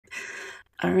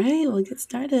All right, we'll get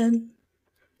started.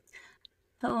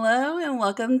 Hello and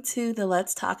welcome to the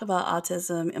Let's Talk About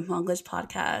Autism in Hmonglish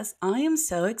podcast. I am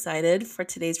so excited for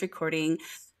today's recording.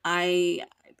 I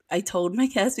I told my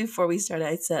guest before we started,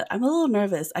 I said, I'm a little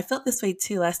nervous. I felt this way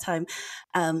too last time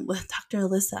with Dr.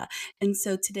 Alyssa. And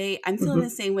so today I'm feeling the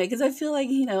Mhm. same way because I feel like,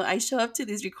 I show up to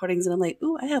these recordings and I'm like,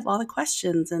 ooh, I have all the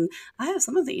questions and I have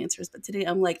some of the answers. But today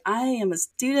I'm like, I am a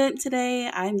student today.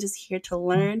 I'm just here to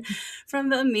learn from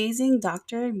the amazing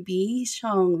Dr. B.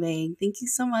 Xiong-Vang. Thank you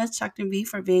so much, Dr. B,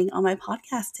 for being on my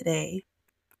podcast today.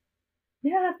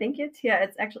 Yeah, thank you,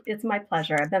 Tia. It's my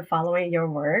pleasure. I've been following your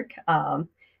work,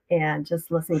 and just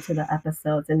listening to the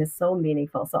episodes, and it's so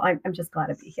meaningful. So I'm just glad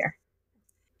to be here.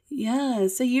 Yeah,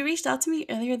 so you reached out to me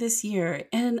earlier this year,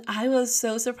 and I was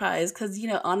so surprised because,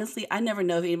 honestly, I never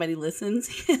know if anybody listens.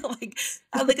 Like,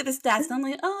 I look at the stats and I'm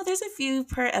like, oh, there's a few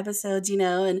per episode,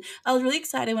 and I was really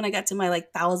excited when I got to my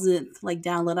thousandth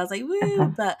download. I was like, woo!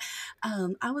 Uh-huh. But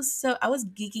I was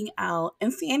geeking out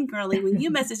and fangirling when you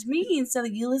messaged me and said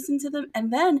that you listened to them,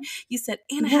 and then you said,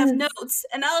 and I have Yes. notes,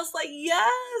 and I was like,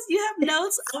 yes, you have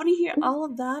notes. I want to hear all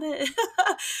about it.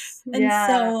 And Yeah,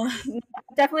 so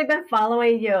I've definitely been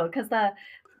following you because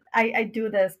I do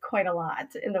this quite a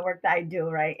lot in the work that I do,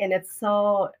 right? And it's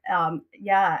so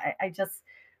yeah, I just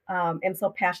am so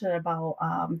passionate about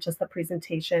just the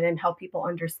presentation and how people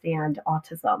understand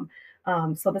autism.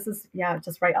 So this is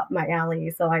just right up my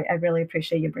alley. So I really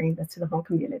appreciate you bringing this to the whole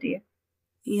community.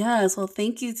 Yes, well,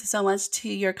 thank you so much to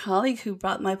your colleague who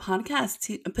brought my podcast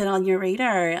to put on your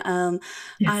radar. Yes.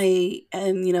 I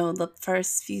am, the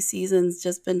first few seasons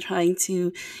just been trying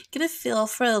to get a feel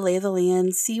for the lay of the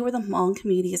land, see where the Hmong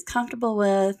community is comfortable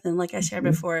with, and like I shared Mhm.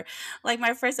 before, like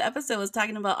my first episode was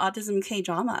talking about autism K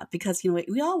drama because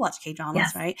we all watch K dramas,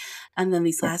 Yes. right? And then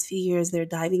these Yes. last few years, they're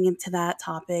diving into that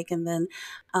topic, and then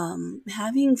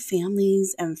having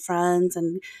families and friends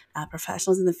and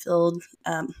professionals in the field,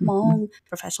 Mhm. Hmong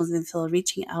professionals in the field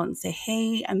reaching out and say,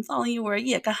 hey, I'm following your work.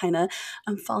 Yeah, kahina,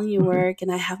 I'm following your Mhm. work and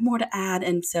I have more to add.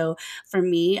 And so for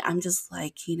me, I'm just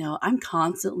like, I'm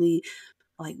constantly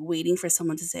waiting for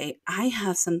someone to say, I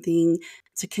have something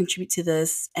to contribute to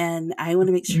this. And I want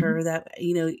to make Mhm. sure that,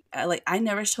 I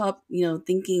never show up,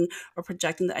 thinking or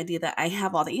projecting the idea that I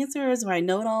have all the answers or I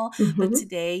know it all. But Mhm.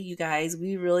 today, you guys,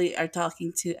 we really are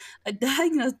talking to a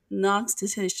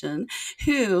diagnostics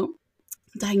who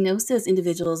diagnoses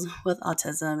individuals with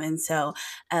autism. And so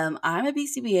I'm a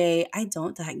BCBA. I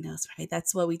don't diagnose, right?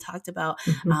 That's what we talked about.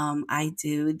 Mhm. I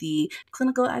do the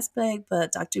clinical aspect,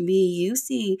 but Dr. B, you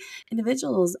see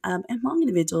individuals and Hmong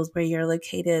individuals where you're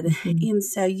located. Mhm. And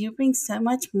so you bring so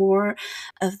much more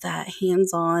of that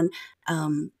hands on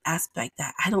aspect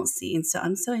that I don't see. And so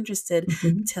I'm so interested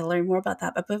Mhm. to learn more about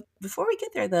that. But before we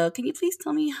get there, though, can you please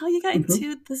tell me how you got Mhm.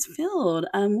 into this field?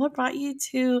 What brought you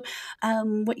to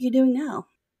what you're doing now?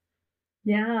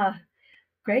 Yeah,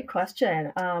 great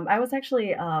question. I was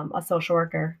actually a social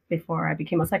worker before I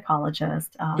became a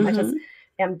psychologist. I just Mhm.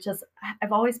 am just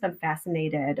I've always been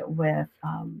fascinated with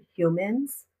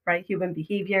humans, right? Human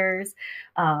behaviors,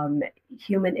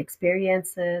 human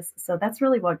experiences. So that's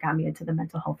really what got me into the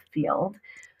mental health field.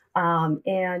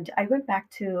 And I went back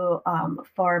to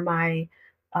for my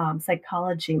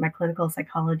psychology, my clinical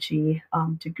psychology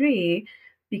degree,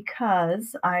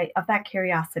 because I of that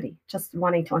curiosity, just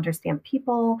wanting to understand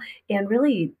people and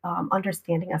really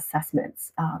understanding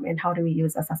assessments and how do we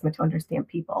use assessment to understand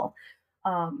people.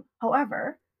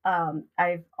 However,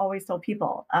 I've always told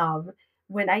people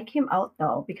when I came out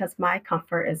though, because my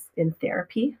comfort is in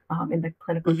therapy, in the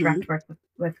clinical direct Mhm. work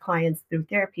with clients through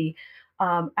therapy.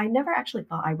 I never actually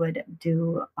thought I would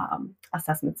do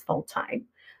assessments full time.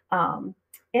 Um,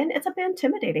 and it's a bit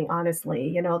intimidating,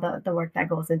 honestly, the work that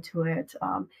goes into it.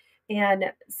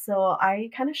 And so I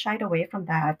kind of shied away from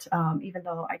that, even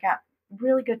though I got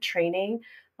really good training,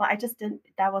 but I just didn't,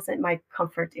 that wasn't my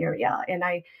comfort area. And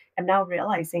I am now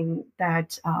realizing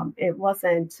that it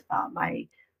wasn't my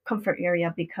comfort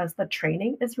area because the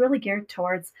training is really geared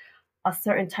towards a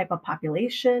certain type of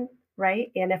population,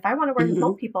 right? And if I want to work with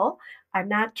Hmong Mhm. people, I'm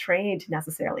not trained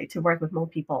necessarily to work with Hmong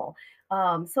people.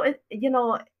 So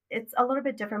it's a little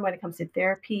bit different when it comes to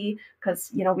therapy because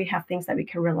we have things that we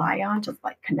can rely on, just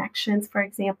like connections, for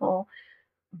example.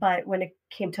 But when it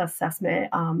came to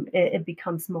assessment, it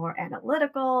becomes more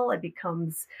analytical. It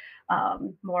becomes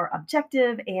more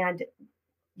objective, and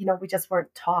we just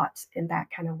weren't taught in that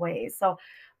kind of way. So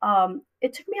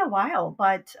it took me a while,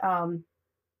 but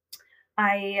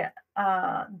I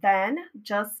then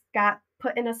just got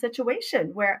put in a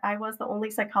situation where I was the only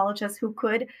psychologist who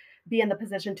could be in the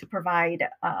position to provide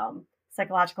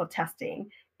psychological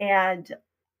testing. And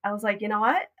I was like, you know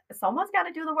what? someone's got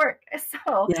to do the work.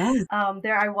 So Yeah.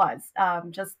 there I was,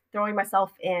 just throwing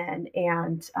myself in,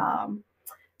 and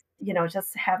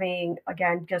just having,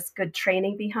 again, just good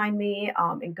training behind me,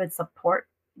 and good support,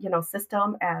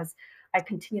 system as I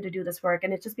continue to do this work.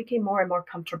 And it just became more and more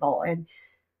comfortable. And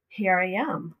here I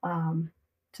am,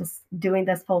 just doing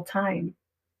this full time.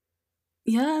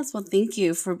 Yes, well, thank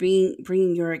you for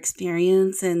bringing your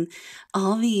experience and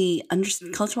all the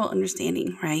cultural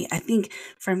understanding, right? I think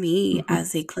for me Hmm.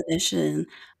 as a clinician,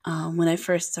 when I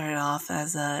first started off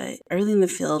as early in the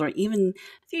field, or even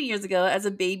a few years ago as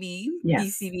a baby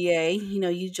Yes. BCBA,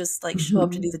 you just like show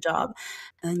up to Hmm. do the job,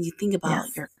 and you think about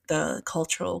Yes. the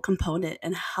cultural component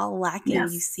and how lacking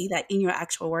you Yes. see that in your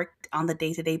actual work on the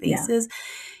day to day Yeah. basis,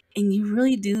 and you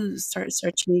really do start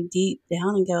searching deep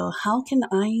down and go, how can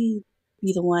I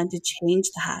be the one to change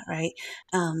that, right?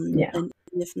 Yeah. And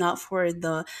if not for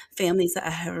the families that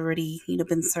I have already,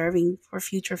 been serving, for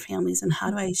future families, and how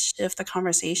do I shift the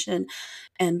conversation?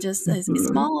 And just as a Hmm.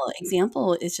 small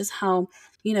example is just how,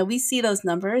 we see those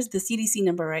numbers, the CDC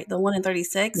number, right? The 1 in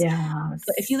 36.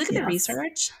 But if you Yes. look at the Yes.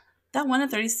 research, that 1 in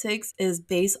 36 is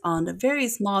based on a very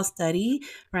small study,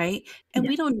 right? And Yeah.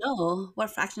 we don't know what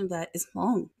fraction of that is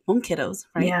Hmong kiddos,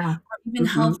 right? Yeah. Or even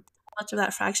how Hmm. much of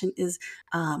that fraction is,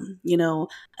 a,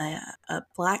 a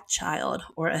Black child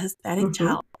or a Hispanic Hmm.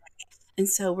 child. And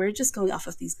so we're just going off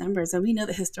of these numbers, and we know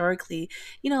that historically,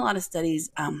 a lot of studies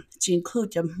to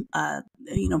include,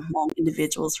 Hmong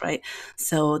individuals, right?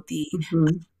 So Hmm.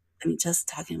 just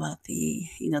talking about the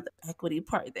equity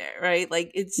part there, right?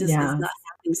 Like it's not Yes.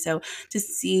 happening. So to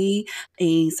see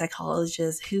a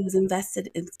psychologist who's invested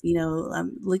in,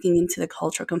 looking into the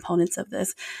cultural components of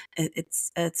this,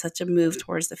 it's such a move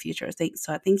towards the future.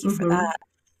 So I thank you for Hmm. that.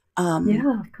 Um,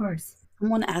 Yeah, of course.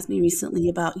 Someone asked me recently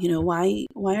about,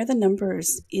 why are the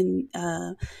numbers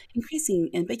increasing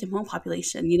in big and home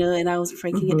population, and I was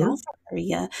breaking it down Hmm. for her.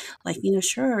 Yeah, like,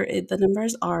 sure, the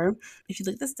numbers are, if you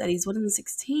look at the studies, 1 in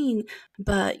 16,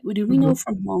 but do we know Hmm.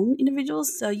 from Hmong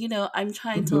individuals? So, I'm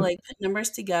trying to Hmm. like put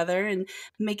numbers together and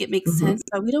make it make Hmm. sense,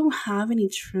 but we don't have any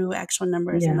true actual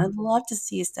numbers, and Yeah. I'd love to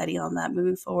see a study on that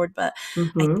moving forward. But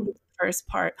I think Hmm. the first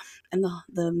part, and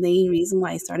the main reason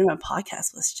why I started my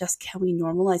podcast was just, can we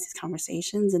normalize these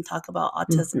conversations and talk about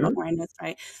autism Hmm. awareness,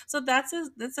 right? So that's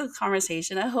a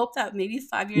conversation. I hope that maybe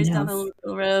 5 years down Yes.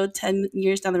 the road, 10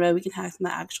 years down the road, we can have some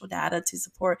actual data to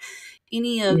support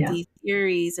any of Yeah. the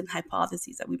theories and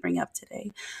hypotheses that we bring up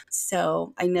today.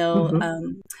 So I know,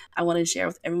 Hmm. I want to share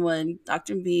with everyone.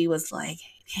 Dr. B was like,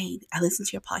 "Hey, I listened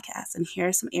to your podcast, and here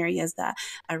are some areas that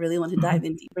I really want to dive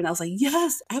in deeper." And I was like,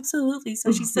 "Yes, absolutely."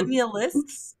 So she sent Hmm. me a list,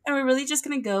 and we're really just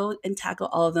going to go and tackle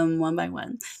all of them one by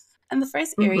one. And the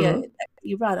first area Hmm. that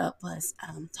you brought up was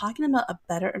talking about a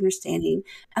better understanding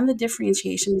and the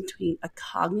differentiation between a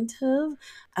cognitive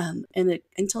and an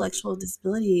intellectual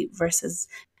disability versus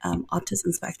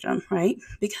autism spectrum, right?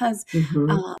 Because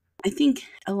Hmm. I think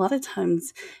a lot of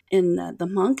times in the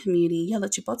Hmong community, yeah,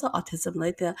 that you both autism,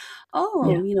 like Yeah.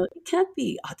 it can't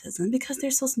be autism because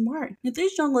they're so smart.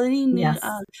 This Zhongli, Yes.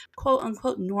 quote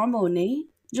unquote normal, ne?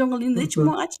 Hmm.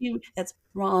 That's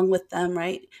wrong with them,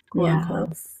 right? Quote unquote.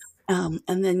 Yes.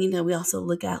 And then, we also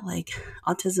look at like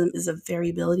autism is a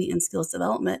variability in skills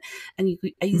development. And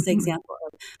I use the Hmm. example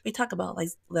of, we talk about like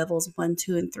levels 1,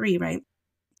 2, and 3, right?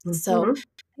 So Hmm.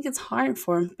 I think it's hard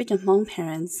for big and Hmong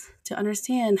parents to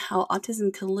understand how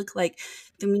autism can look like.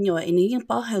 Tuminyo ay niyang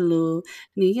pahalu,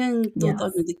 niyang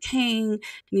tuto Yes. ni king,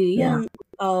 Yeah. niyang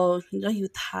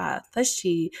yuta,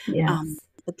 tashi. Yes.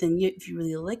 But then if you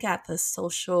really look at the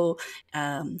social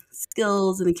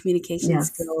skills and the communication Yes.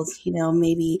 skills,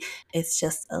 maybe it's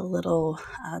just a little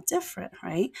different,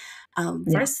 right?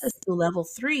 Versus Yes. the level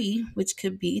 3, which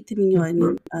could be tuminyo ay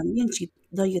Hmm. yung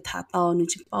do you tatao ni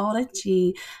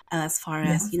as far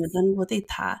as, Yes. done what they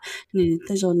taught,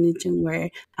 where,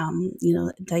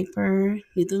 diaper,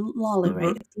 lolly,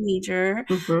 right, Hmm. a teenager.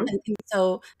 Hmm. And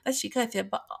so that's she could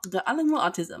but the animal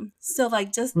autism. So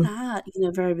like just that,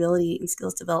 variability in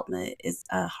skills development is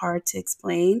hard to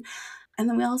explain. And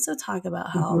then we also talk about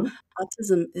how Hmm.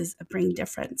 autism is a brain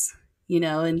difference,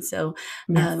 and so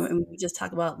Yes. and we just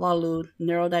talk about lalu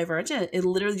neurodivergent. It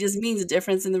literally just means a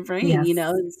difference in the brain, Yes.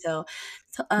 and so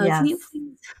can you Yes.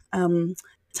 please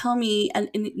tell me, and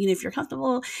if you're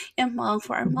comfortable, and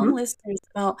for our Hmong Hmm. listeners,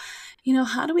 about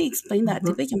how do we explain that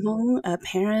to Hmm. big Hmong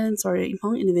parents or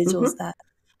Hmong individuals Hmm. that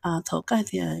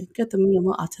cái tụi mình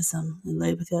có autism,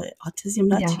 like with the autism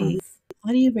that Yes.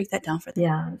 how do you break that down for them?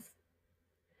 Yes.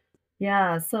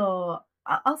 Yeah. So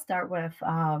I'll start with,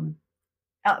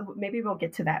 maybe we'll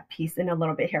get to that piece in a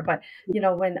little bit here. But,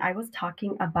 when I was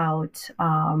talking about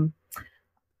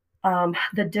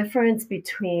the difference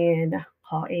between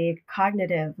called a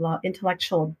cognitive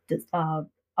intellectual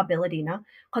ability นะ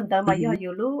คนเดิมมาย่อ Mhm. อ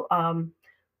ยู่รู้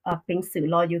เป็นสื่อ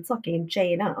รออยู่做 game J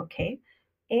นะ okay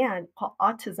and called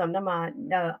autism 那么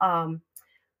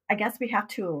I guess we have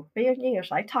to 比如English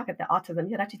I talk at the autism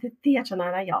ที่เราจะเตี้ยชนะ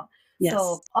นะย่อ so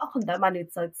Yes. คนเดิมมาหนึ่ง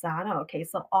ศึกษานะ okay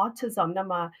so autism 那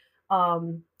么um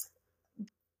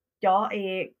有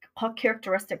a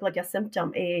characteristic like a symptom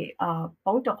a 幫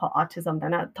助學 autism 等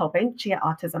等，頭邊知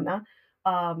autism 啦。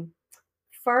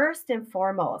First and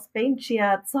foremost，邊知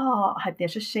做係啲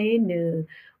是些呢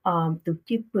讀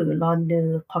基本咯呢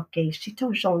學嘅是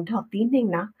做用到啲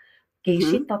呢啦，嘅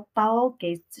是 Mhm. 得到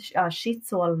嘅是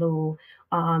做路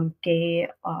嘅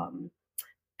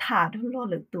他都落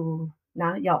嚟讀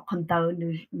嗱有看到呢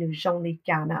種嚟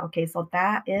講啦。Okay, so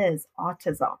that is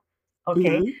autism.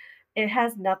 Okay. Mhm. It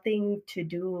has nothing to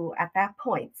do at that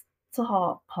point. So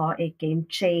call a game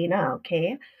chain,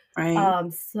 okay? Right.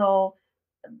 Um, so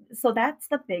so that's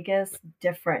the biggest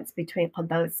difference between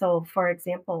condo. So for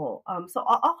example, so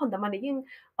all condo money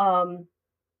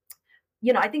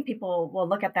I think people will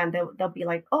look at them, they'll be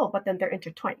like, oh, but then they're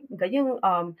intertwined. Yung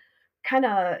kind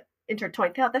of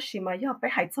intertwined. Theo that shima ya be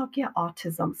hai zo kia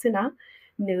autism sina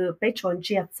nu be chon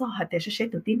jia zo ha de shi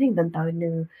tu tin ning dan da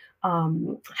nu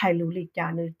hai lu li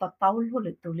ja nu to tao lu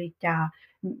lu tu li ja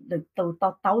lu tu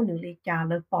to tao nu li ja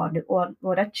le po nu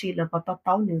o da chi le po to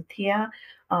tao nu thia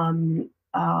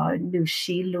nu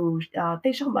shi lu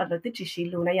te so ma le te chi shi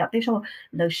lu na ya te so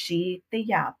le shi te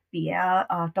ya bia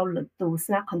to lu tu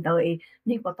sina kon do e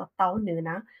ni po to tao nu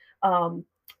na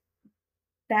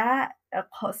that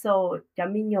so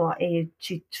giống như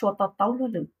chỉ cho tao tao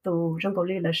là từ trong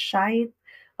cái là sai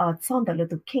xong đó là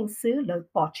từ kinh sư là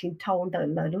bỏ trên thôn đó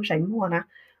là lúc rảnh mua nè.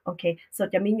 Okay, so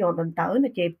giống như mình tao là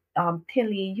cái thiên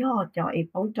lý do cho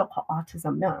帮助học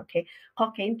autism nè. Okay,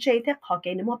 học cái chơi thế học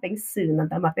cái nếu mà bình sử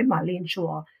nè mà bên mà liên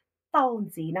chùa tao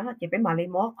gì nè thì bên mà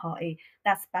liên mua có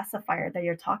that specifier that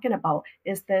you're talking about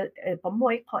is the có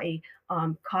mỗi có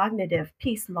cognitive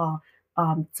piece law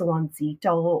做字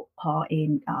做可以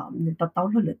得到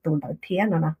律动到天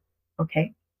了呢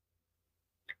？Okay.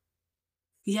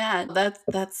 Yeah,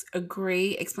 that's a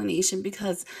great explanation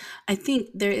because I think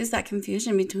there is that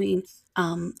confusion between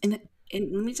and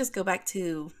let me just go back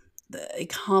to a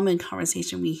common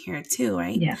conversation we hear too,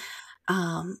 right? Yeah.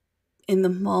 Um, in the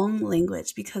Hmong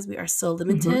language, because we are so Mm-hmm.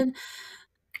 limited,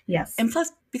 Yes. and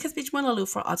plus because speech model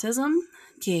for autism,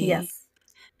 yeah, Yes.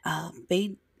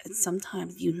 they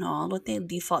sometimes what they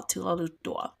default to a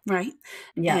door, right?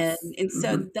 And Yes. and so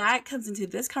Mm-hmm. that comes into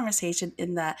this conversation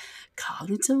in that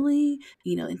cognitively,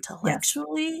 Yes.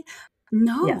 intellectually,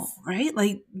 no, Yes. right?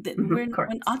 Like Mm-hmm. when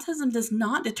Correct. autism does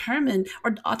not determine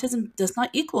or autism does not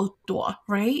equal door,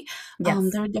 right?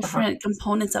 Yes. There are Uh-huh. different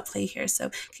components at play here. So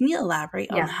can you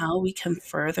elaborate on Yeah. how we can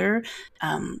further,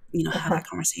 have Uh-huh. that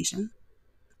conversation?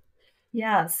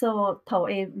 Yeah. So thầu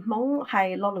mong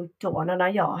hay lo lu chỗ nó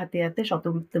nói nhỏ hay thì số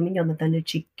tụi tụi mình nhận được từ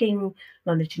chỉ kinh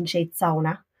là nó chính trị giàu nè.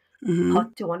 Họ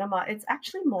Mm-hmm. chỗ nó mà it's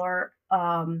actually more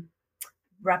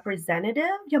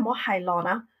representative 有冇係咯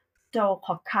啦，就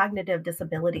學 cognitive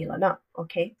disability 啦呢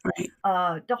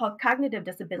，OK，Right. 就學 cognitive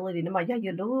disability 那麼要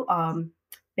รู้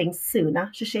平時呢，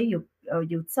是誰要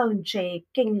真正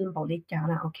經驗冇理解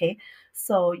啦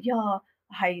，OK，so 要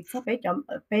係即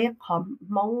係俾佢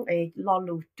蒙落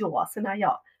路做先啦，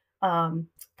要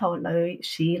頭嚟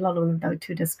是落路度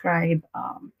to describe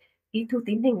依套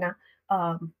典型啦。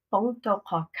幫助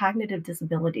學 cognitive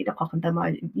disability 的學生哋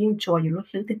咪應做要錄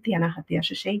啲啲人啊，係啲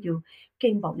係需要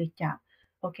經暴力㗎。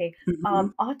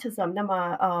OK，Mm-hmm. autism 那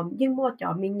麼英文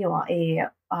就面有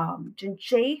真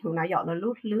J 同埋有了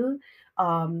錄錄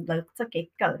了這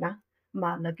幾個呢，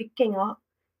嘛了個經哦，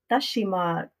但是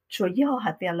嘛主要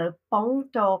係啲了幫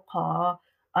助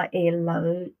學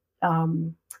了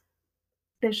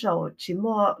的時候，只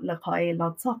麼了可以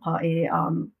落咗可以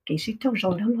其實都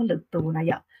用咗力度那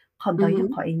樣。看到一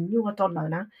Mm-hmm. 可以 new 到了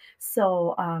呢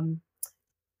，so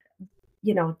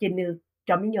you know咁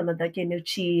樣的嘅 new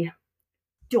去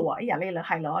做呀，你了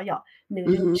係咯呀，new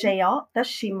就 Mm-hmm. J 哦，但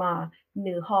是嘛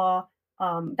，new 可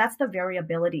that's the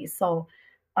variability so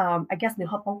I guess 你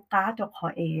可幫加咗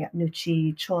可以 new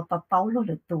去做得到了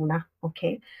力度呢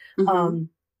，OK，Mm-hmm.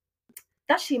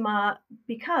 但是嘛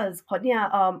，because 可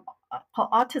能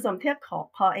autism ที่เข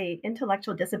า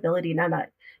intellectual disability นั่นน่ะ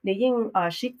你應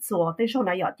識做對象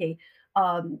嚟嘅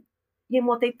因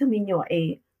為對對面有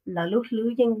來路路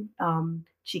應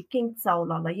去經走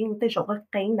落嚟應對象嘅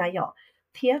經嚟嘅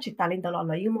貼住帶領到落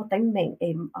嚟因為對面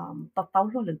得到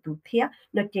落嚟度貼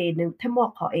你嘅你聽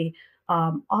冇可以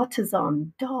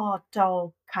autism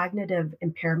到 cognitive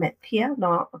impairment here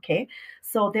no okay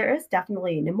so there is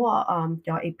definitely more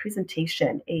a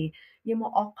presentation a 有冇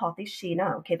o c 啲事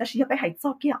啦，OK，但是入邊係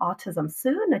做嘅 autism，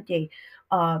所以你哋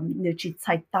你去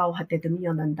猜到係點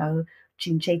樣能到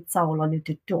轉接走咯，你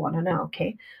哋做啦啦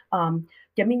，OK，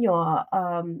入面有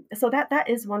so that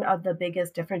is one of the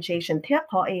biggest differentiation。聽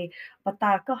可以，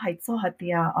但係個係做係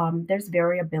啲there's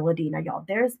variability 那樣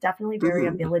，there's definitely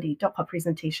Mhm. variability 做個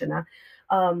presentation 啊，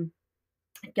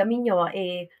入面有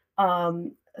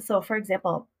so for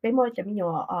example，俾我入面有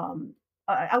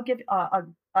I'll give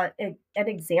an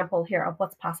example here of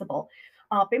what's possible.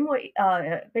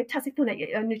 俾 test 到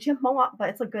你知冇啊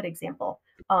，but it's a good example.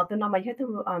 對我咪喺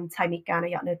度猜咪間嘅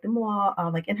人，對我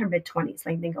like in her mid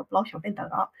 20s，like 那個老上邊度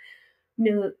啦，你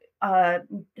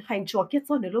係做結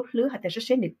咗你碌碌係係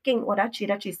些你勁我得知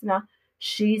呢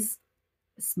，she's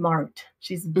smart.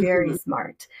 She's very Mhm.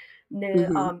 smart. The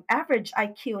Mhm. average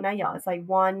IQ now is like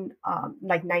one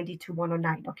like 90 to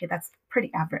 109. Okay, that's pretty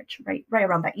average, right? Right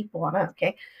around that equal.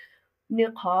 Okay.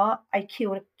 New call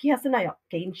IQ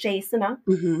gain Jason.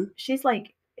 Mhm. She's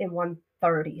like in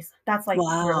 130s. That's like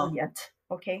Wow. brilliant.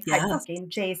 Okay. Hi Yes. gain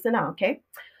Jason. Okay.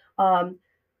 Um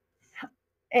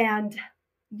and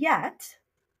yet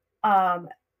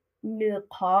new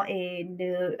call a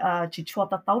new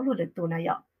chichota taulu le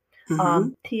tunaya.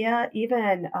 Mhm. Tia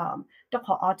even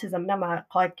call autism nama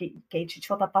call gauge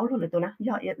chota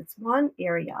yeah, it's one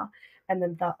area, and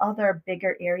then the other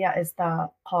bigger area is the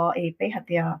call a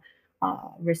behatia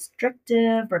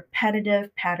restrictive,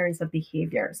 repetitive patterns of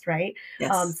behaviors, right?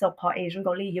 Yes. So call Asian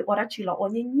goli you ora chilo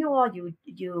oninyo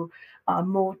you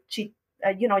mo chi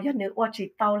you know you knew what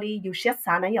chi tauli you shit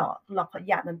sana yo lo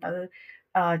ya nan to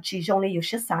chỉ dùng li you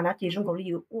shit sana chỉ dùng goli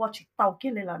you what chi tao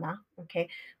ke le na okay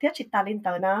thế chỉ ta lên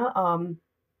tới nó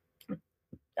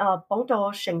帮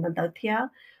助成人哋聽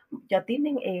有啲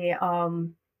呢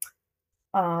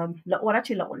落我啦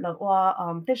住落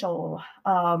我即做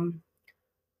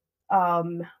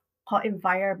個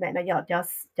environment 啊有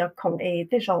窮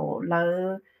即做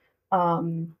了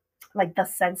like the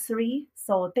sensory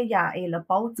so they yeah a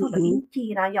包做了 Mhm. 音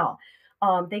機啦有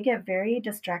they get very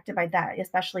distracted by that,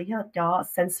 especially the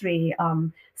sensory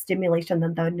stimulation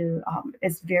and the new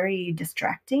is very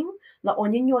distracting. La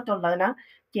onin yo to lana,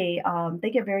 they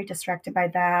get very distracted by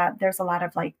that. There's a lot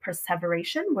of like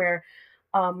perseveration where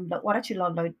la wara chi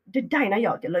lo de dai na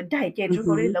yo de lo dai ke ju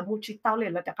go le Mhm. la mu chi tao le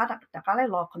la ta ka le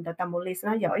lo kon da mo le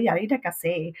na yo ya ri da ka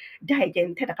se dai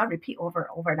ke te da ka repeat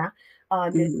over na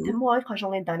ne te Mhm. mo ko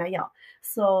jong le da na yo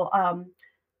so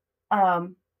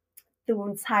um ตู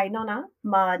น猜เนาะนะ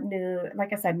มาเนื้อ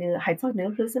like I said เนื้อหายใจเนื้อ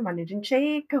รู้สึกมันเนื้อจริง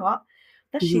ๆก็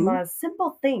แต่ชิมา Mhm.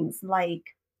 simple things like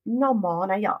นอมอ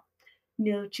นะยะเ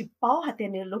นื้อชิปอหัด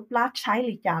เนื้อลุกลาใช้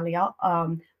ลิจาเลย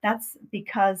that's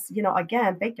because you know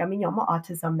again เป๊กจะมียอม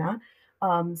autism นะ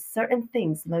certain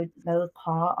things เราข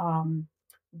อ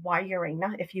wiring น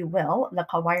ะ if you will เรา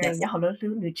ขอ wiring Yes. เนี่ยเขาเลือก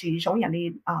เนื้อจีจงอย่างนี้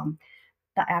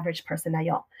the average person นะ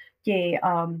ยะ嘅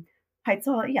係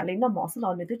做人哋那模式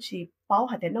咯，你都去包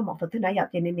下啲那模式都那有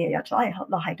啲你有咗係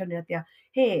落係到你啲，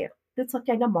嘿，都出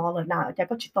街那模了嗱，有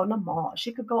個知道那模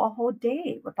，she could go a whole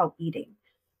day without eating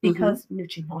Mhm. because 你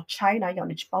去攞菜嗱，有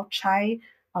你去包菜，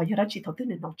有得知道都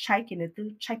你攞菜嘅你都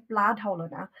菜 blood 好了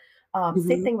嗱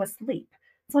，same Mhm. thing with sleep，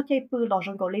做嘅背落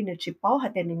上個你去包下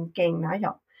啲你勁嗱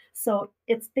有。So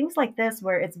it's things like this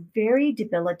where it's very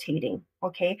debilitating.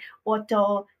 Okay, 我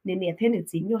到你那天你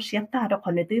只有写大的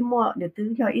可能对么，你都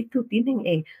要一度变成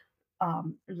诶，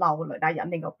老了那样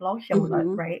那个老乡了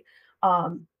Mhm. ，right？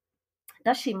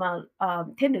但是嘛，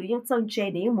天你用真正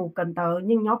你冇跟到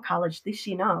應用 college 啲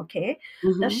先啦，OK？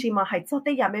但 Mhm. 是嘛係做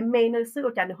啲人咩呢？所以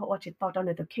我講你學我知道到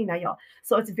你度傾那樣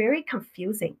，so it's very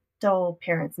confusing to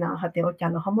parents now. 佢哋我講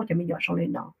你可唔可以咁樣上嚟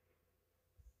呢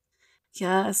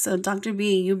？Yeah, so Dr.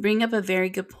 B, you bring up a very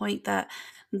good point that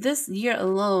this year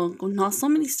alone, not so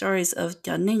many stories of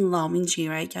Jianing Lao Mingqi,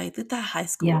 right? Yeah, I did that high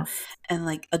school Yes. and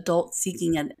like adults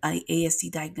seeking an ASD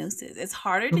diagnosis. It's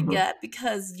harder to Mm-hmm. get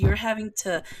because you're having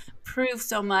to prove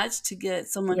so much to get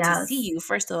someone to see Yes. you,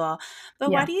 first of all.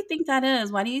 But why Yeah. do you think that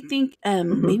is? Why do you think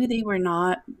Mm-hmm. maybe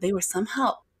they were somehow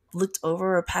looked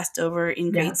over or passed over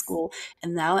in grade Yes. school,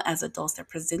 and now as adults they're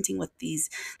presenting with these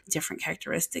different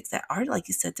characteristics that are, like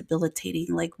you said, debilitating.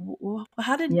 Like, Yes.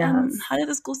 how did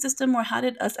the school system or how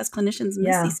did us as clinicians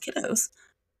miss Yeah. these kiddos?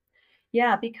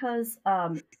 Yeah, because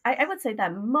I would say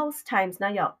that most times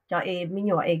now your a mean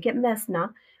your a get missed now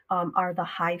are the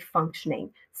high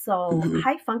functioning. So Hmm.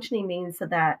 high functioning means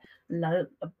that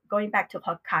going back to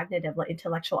her cognitive or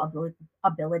intellectual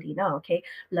ability now, okay,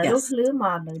 lỡ Yes. lỡ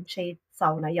mà lỡ chơi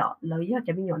sau này lỡ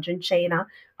cho mình dùng trên chơi na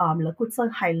lỡ cút sân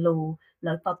hài lù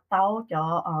lỡ tao tao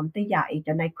cho tới dạy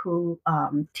cho này khu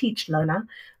teach lỡ na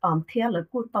theo lỡ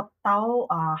cút tao tao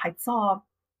hay cho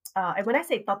and when I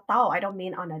say tao, I don't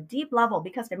mean on a deep level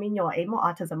because I mean your emo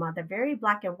autism are they're very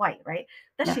black and white, right?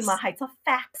 但是嘛 Yes. 係做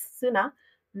facts 先啦，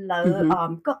你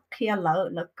Mm-hmm. 個 kia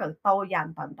你個到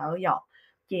人等到有，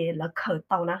嘢你佢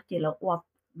到啦，嘢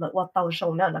你到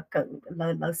中啦，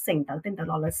你成到點到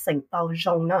落你成到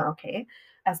中啦，OK?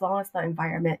 As long as the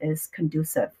environment is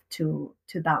conducive to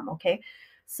them, OK?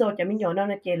 So 咁樣樣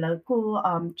咧，嘢你估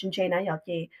轉轉啦，有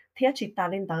嘢睇一次打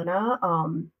領導啦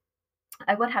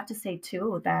，I would have to say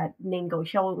too that Ningo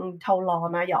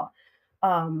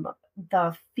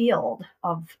the field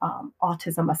of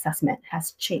autism assessment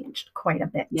has changed quite a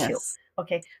bit too. Yes.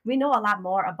 Okay, we know a lot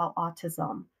more about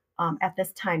autism at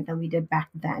this time than we did back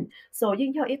then. So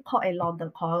you know it call along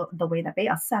the way that they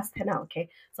assessed it. Okay,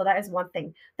 so that is one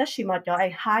thing. That she might a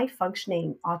high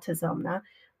functioning autism. Na,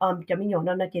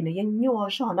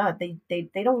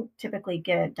 they don't typically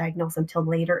get diagnosed until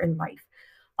later in life.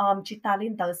 I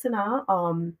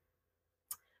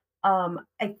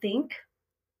think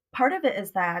part of it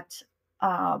is that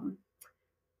um,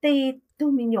 they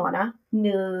do mignona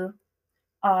nu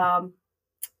um,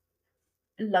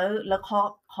 le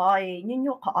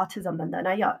autism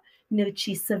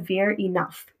severe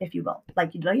enough, if you will.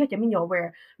 Like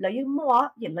where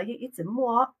more it's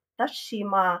more that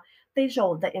shima they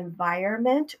show the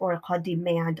environment or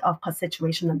demand of a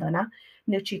situation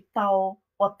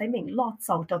what they mean lots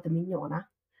out of the mignona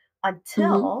Mm-hmm.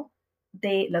 until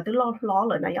they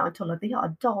until they are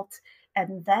adult,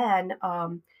 and then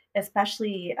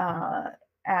especially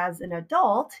as an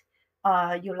adult,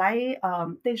 you like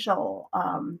they show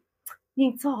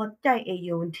認錯即係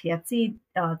要貼紙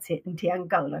貼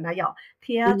夠啦，那要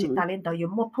貼住 Mm-hmm. talent 要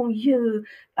麼碰要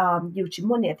要全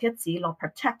部呢貼紙落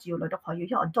protect you 嚟都可以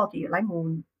要 adult you like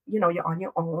moon you're on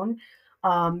your own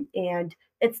and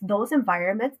it's those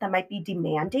environments that might be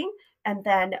demanding and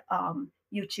then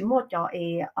you 全部有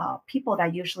a people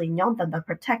that usually 讓 them to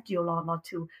protect you 咯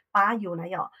to 把 you 那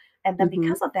樣 and then Mm-hmm.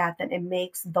 because of that then it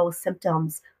makes those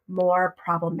symptoms more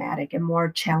problematic and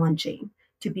more challenging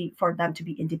to be for them to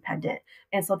be independent.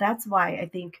 And so that's why I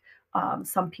think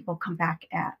some people come back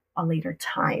at a later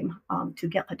time to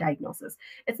get a diagnosis.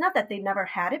 It's not that they never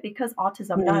had it because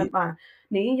autism, Right.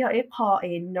 it called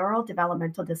a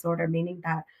neurodevelopmental disorder, meaning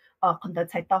that 佢哋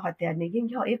睇到係啲你應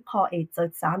該一個誒疾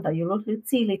產就要攞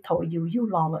知你頭要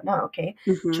落啦啦，OK？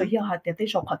除 Mm-hmm. 咗係啲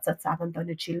啲個疾產就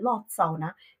你去落手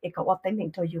啦，一個我頂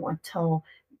明就要 until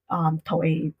頭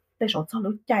誒啲所做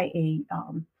到即係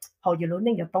學業佬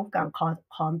呢日都更看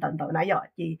等到那日而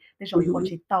啲所要我 Mm-hmm.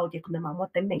 知道亦可能冇我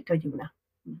頂明就要啦。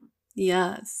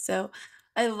Yeah. So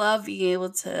I love being able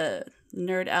to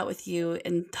nerd out with you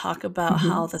and talk about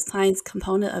how Mhm, the science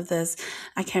component of this,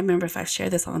 I can't remember if I've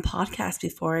shared this on the podcast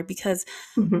before, because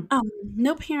mhm,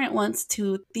 no parent wants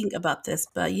to think about this,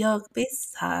 but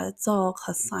based on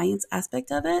the science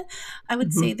aspect of it, I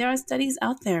would say mhm, there are studies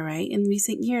out there, right, in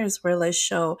recent years where they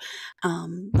show,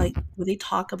 like where they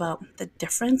talk about the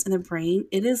difference in the brain.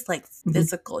 It is like mhm,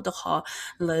 physical. The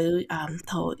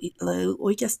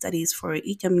we get studies for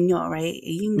each right,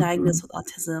 being diagnosed mhm. with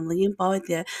autism,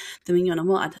 the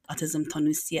autism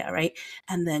tonusia, right,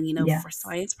 and then for Yes.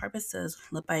 science purposes,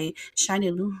 by shiny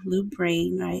blue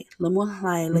brain, right,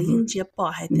 Mhm.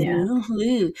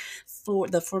 Yeah. for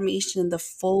the formation, the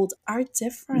folds are Yeah.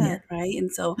 different, right?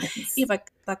 And so Yes. if I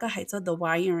like I said, the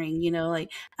wiring,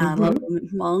 like Mhm.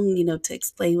 Hmong, to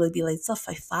explain would be like so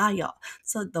fire.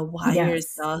 So the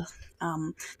wires, Yes.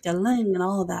 the lung and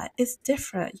all of that is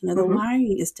different. The Mhm.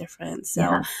 wiring is different. So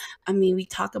Yes. I mean, we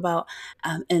talk about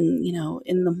and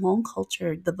in the Hmong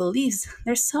culture, the beliefs.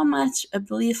 There's so much a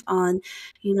belief on,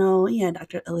 yeah,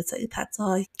 Dr. Elisa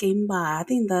Itatsa game ba, I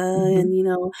think the and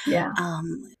Mhm. Yeah.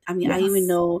 I mean, I even Yes.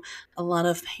 know a lot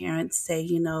of parents say,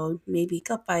 maybe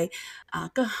go by,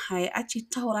 go hi, actually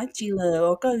told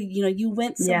or go, you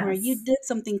went somewhere, you Yes. did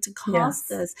something to cause Yes.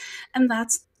 this. And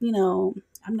that's,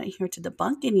 I'm not here to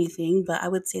debunk anything, but I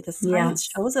would say the science Yes.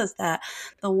 shows us that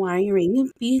the wiring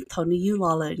be totally and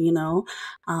so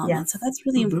Yes. that's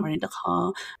really Mhm. important to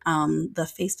call the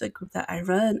Facebook group that I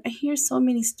run. I hear so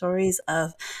many stories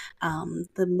of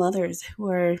the mothers who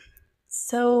are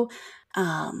so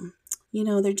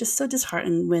they're just so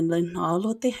disheartened when like nó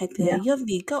lo tê hay tê Yeah. yo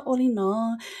vì cái oli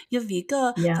nó yo vì cái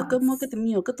mo cái Yes. tấm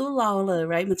nhiều cái tu lao了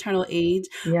right maternal age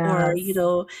or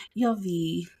Yes. yo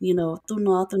vì tu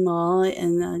nó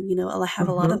and I have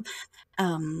a lot of Mhm.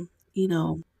 um you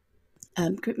know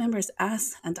group members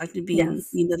ask and Dr. Bean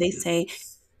Yes. they say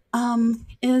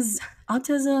is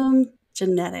autism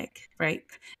genetic, right?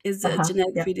 Is a Uh-huh.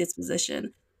 genetic Yeah.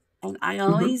 predisposition? And I Mhm.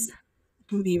 always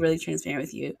be really transparent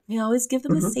with you. I always give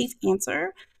them a Mhm. safe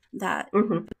answer that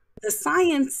Mhm. the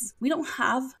science, we don't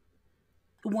have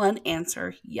one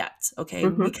answer yet, okay?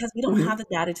 Mhm. Because we don't Mhm. have the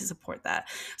data to support that.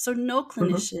 So no Mhm.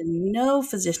 clinician, no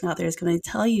physician out there is going to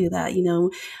tell you that,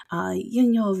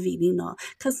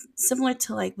 because similar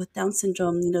to like with Down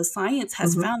syndrome, science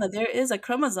has Mhm. found that there is a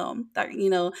chromosome that,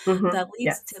 Mhm. that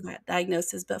leads to Yes. that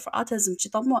diagnosis. But for autism, 知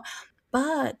道吗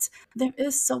？But there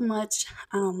is so much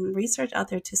research out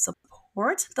there to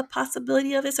support the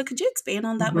possibility of it. So could you expand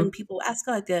on that when Mhm. people ask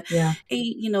like a, Yeah.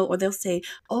 or they'll say,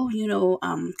 oh,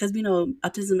 because we know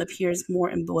autism appears more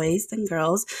in boys than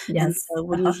girls. And Yes. so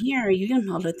when you Uh-huh. hear, you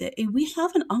know that we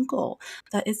have an uncle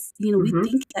that is, we Mhm.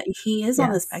 think that he is on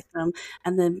the Yes. spectrum.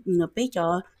 And then,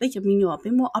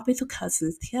 bit more up to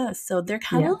cousins here. So they're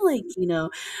kind of Yes. like,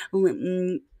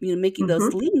 making those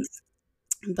Mhm. links.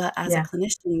 But as a Yeah.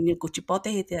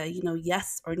 clinician,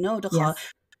 yes or no, Yes.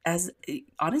 as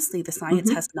honestly, the science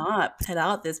Mhm. has not put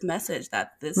out this message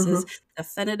that this is Mhm.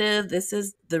 definitive, this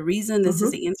is the reason, this is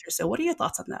Mhm. the answer. So, what are your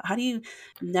thoughts on that? How do you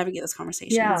navigate those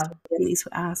conversations Yeah. with families who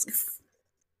ask? S-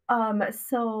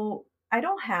 so I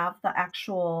don't have the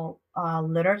actual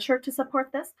literature to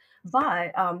support this,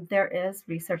 but there is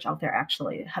research out there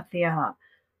actually.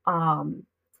 Um,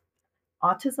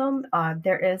 autism,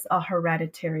 there is a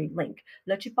hereditary link.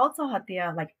 Like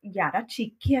yada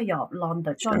chi kia yo lon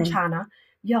the John Sure. China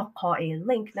yo call a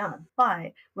link na.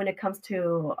 But when it comes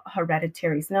to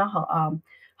hereditaries na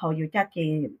how you get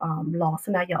a loss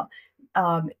na yo,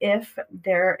 if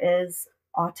there is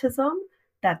autism,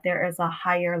 that there is a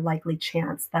higher likely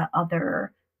chance that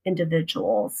other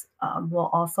individuals will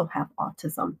also have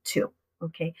autism too.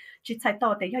 Okay, chỉ thấy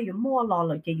tao để yêu mua lo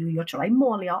了嘅要做嚟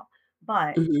mua了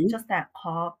but Hmm. just that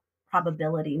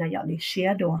probability na yun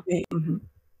share do. Mhm.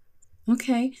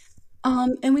 Okay.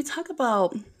 And we talk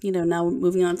about, now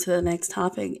moving on to the next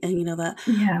topic, and that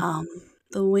Yeah. um,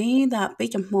 the way that bây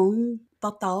giờ Hmong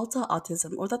tạo tạo cho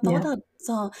autism or tạo Yeah. tạo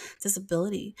cho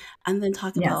disability, and then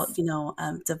talk about,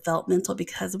 Yes. developmental,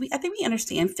 because I think we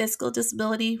understand physical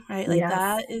disability, right? Like Yes.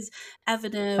 that is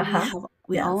evident. Uh-huh.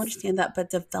 We all Yes. understand that, but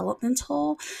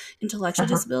developmental, intellectual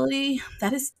Uh-huh. disability,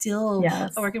 that is still a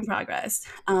Yes. work in progress.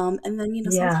 And then,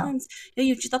 Yeah. sometimes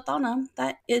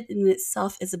that it in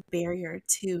itself is a barrier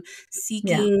to Yeah.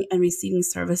 seeking and receiving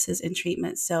services and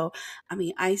treatment. So, I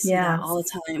mean, I see that all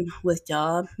Yes. the time with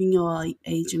job,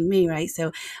 aging me, right?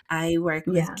 So I work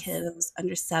with Yes. kids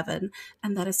under 7,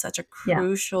 and that is such a Yeah.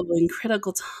 crucial and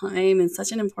critical time and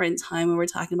such an important time when we're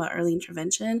talking about early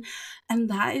intervention. And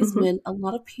that is Hmm. when a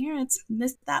lot of parents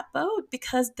miss that boat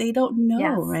because they don't know,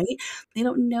 Yes. right? They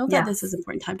don't know that this is Yes. an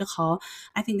important time to call.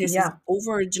 I think there's this Yeah.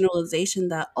 overgeneralization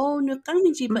that, oh, no,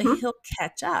 but Hmm. he'll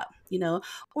catch up.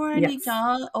 Or Yes.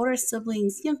 older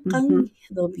siblings, Hmm.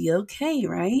 they'll be okay,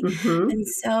 right? Hmm. And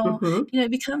so, Hmm.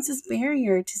 it becomes this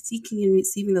barrier to seeking and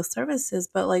receiving those services.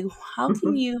 But like,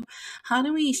 Hmm. how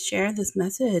do we share this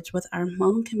message with our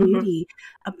Hmong Hmm. community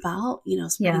about,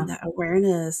 spreading Yeah. that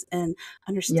awareness and Yes.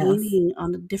 understanding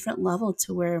on a different level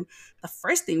to where the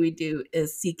first thing we do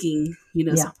is seeking,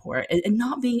 Yeah. support, and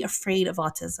not being afraid of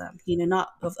autism, not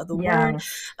of the word,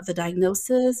 Yes. of the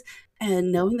diagnosis,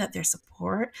 and knowing that there's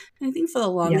support. And I think for the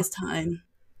Yeah. longest time,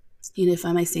 if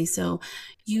I might say so,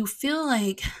 you feel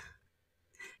like,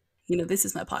 this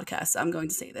is my podcast, so I'm going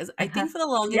to say this. I Uh-huh. think for the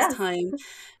longest Yes. time,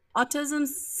 autism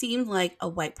seemed like a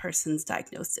white person's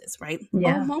diagnosis, right? Oh,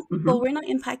 Yeah. Hmong Hmm. people, we're not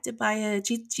impacted by it.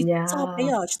 Yeah.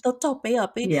 Yeah.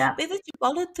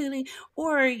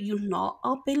 Or you're not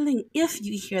appealing if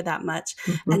you hear that much.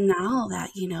 Hmm. And now that,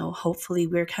 hopefully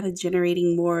we're kind of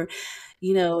generating more,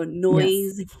 Yes.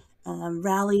 noise,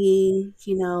 rallying,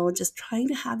 just trying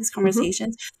to have these Hmm.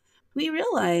 conversations, we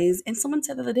realize, and someone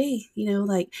said the other day,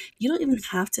 like, you don't even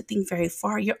have to think very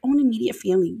far. Your own immediate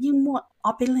family, you more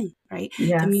appealing, right?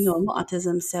 Yes.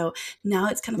 Autism. So now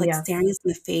it's kind of like Yes. staring us in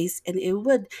the face, and it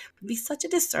would be such a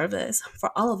disservice for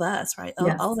all of us, right? All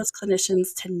of Yes. us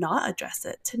clinicians to not address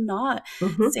it, to not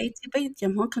Hmm. say to the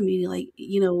Hmong community, like,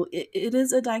 it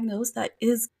is a diagnosis that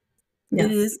it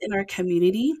Yes. is in our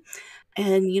community,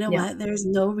 and you know Yeah. what? There's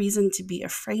no reason to be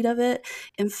afraid of it.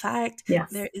 In fact, Yes.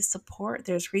 there is support,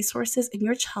 there's resources, and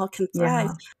your child can thrive.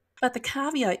 Yeah. But the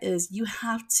caveat is you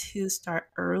have to start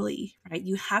early, right?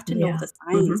 You have to know Yeah. the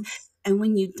signs. Hmm. And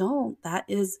when you don't, that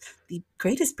is the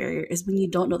greatest barrier, is when you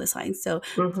don't know the signs. So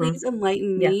Hmm. please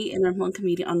enlighten Yeah. me and our Hmong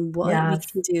community on what we Yes.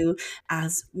 can do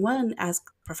as one, as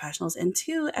professionals, and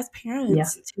two, as Yeah.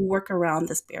 parents to work around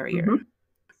this barrier. Hmm.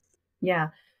 Yeah.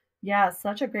 Yeah.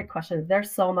 Such a great question.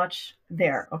 There's so much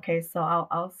there. Okay. So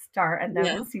I'll start and then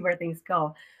Yeah. we'll see where things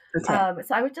go. Okay.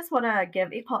 So I would just want to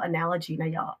give equal analogy na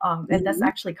y'all. And this Hmm.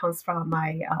 actually comes from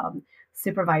my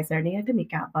supervisor, Nia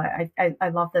Demika, but I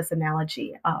love this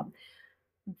analogy.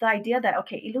 the idea that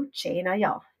okay, ilu na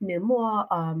yo, no more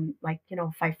like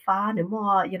fai fa, no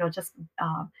more just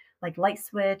like light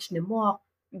switch, no more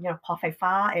call fai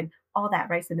fa and all that,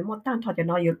 right? So no more tan to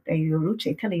you lu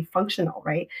totally functional,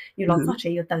 right? You lo Hmm. such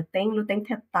you the thing lu thing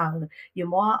tet you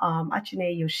more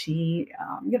actually you she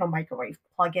microwave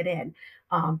plug it in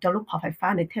the lu call fai fa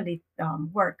and totally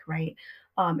work, right?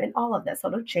 And all of this so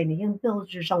lu ni yung build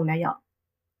na yo.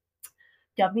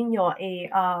 Giving you a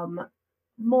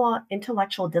more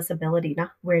intellectual disability na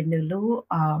where nulu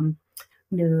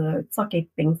nu cho cái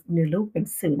bệnh nulu bệnh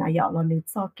sử na yo lo nu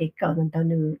cho cái cái nên đó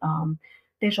nu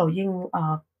để rồi yung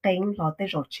bệnh lo để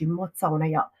rồi chỉ một chỗ na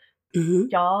yo Hmm.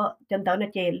 cho nên đó là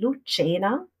cái lúc chế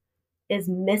na is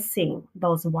missing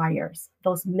those wires,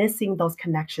 those missing those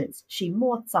connections. Chỉ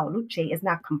một chỗ lúc chế is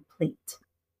not complete.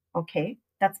 Okay,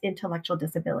 that's intellectual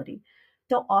disability.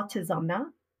 The autism na,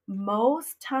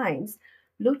 most times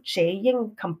lúc chế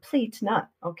yung complete na,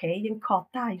 okay, yung có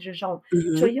tai rồi rong,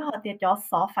 chủ Hmm. yếu là your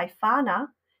saw phai pha na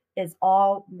is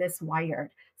all miswired.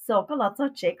 So cái là cho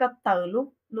chế cái từ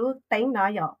lúc lúc tính na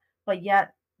yo, but yet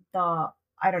the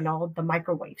I don't know the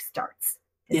microwave starts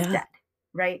Yeah. instead,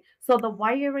 right? So the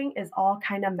wiring is all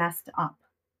kind of messed up.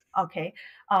 Okay,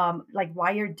 like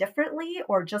wired differently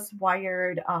or just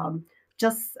wired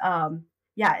just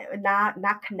yeah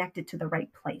not connected to the right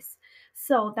place.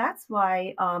 So that's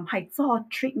why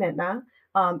treatment na,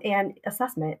 and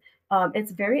assessment,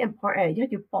 it's very important.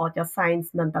 You bought your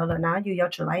signs na you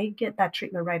usually get that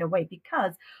treatment right away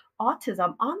because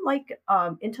autism, unlike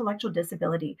intellectual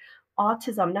disability,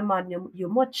 autism naman you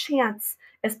more chance,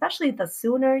 especially the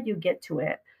sooner you get to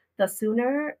it, the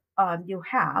sooner you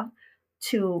have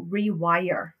to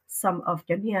rewire some of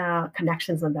your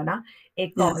connections and na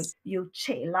ego Yes. you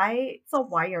che light so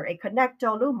wire a connect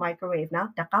to microwave na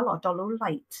takalo to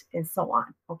light and so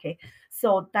on. Okay,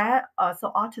 so that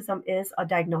so autism is a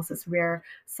diagnosis where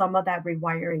some of that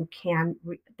rewiring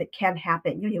that can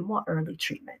happen. You need more early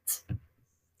treatment.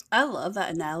 I love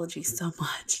that analogy so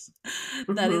much.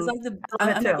 That is Hmm. like the I love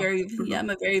it I'm a too. very Hmm. yeah, I'm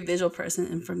a very visual person,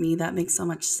 and for me, that makes so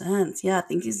much sense. Yeah,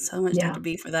 thank you so much, Yeah, Dr.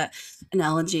 B, for that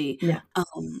analogy. yeah,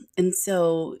 And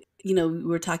so, we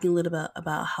were talking a little bit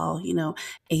about how,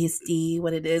 ASD,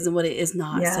 what it is and what it is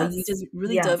not. So you yes, just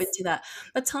really dove yes, into that.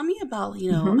 But tell me about,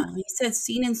 hmm, you said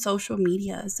seen in social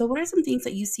media. So what are some things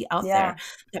that you see out there yeah,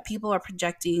 that people are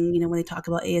projecting, when they talk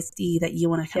about ASD that you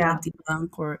want to kind of yeah, like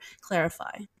debunk or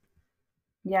clarify?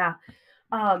 yeah.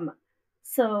 Um,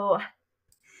 so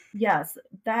yes,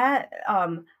 that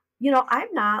I'm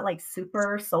not like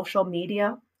super social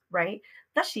media, right?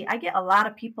 Actually, I get a lot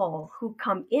of people who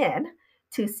come in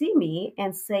to see me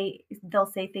and they'll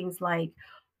say things like,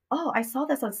 oh, I saw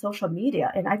this on social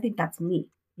media and I think that's me.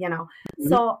 Mhm.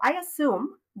 So I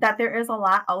assume that there is a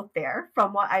lot out there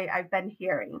from what I've been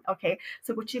hearing. Okay.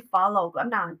 So would you follow? I'm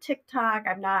not on TikTok.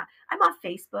 I'm on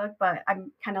Facebook, but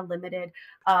I'm kind of limited.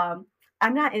 Um,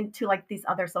 I'm not into like these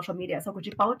other social media. So would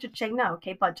you follow China?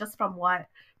 Okay. But just from what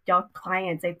your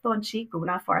clients, they don't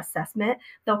guna for assessment,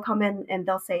 they'll come in and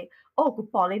they'll say, oh,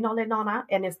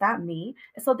 and is that me?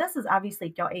 So this is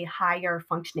obviously a higher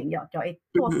functioning, a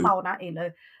Mhm.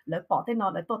 lại bỏ tên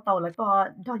nó lại tôi tàu lại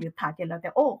tôi dự thả tiền là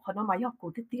cái ô họ nó mà học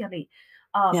cụ tiết tiền đi.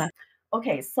 um Yeah.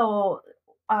 okay, so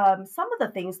some of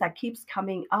the things that keeps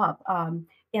coming up,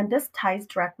 and this ties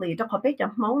directly to biết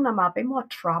giống mong là mà more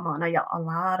trauma na a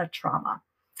lot of trauma.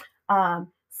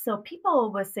 So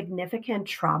people with significant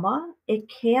trauma, it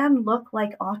can look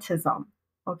like autism.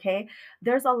 Okay.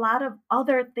 There's a lot of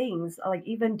other things, like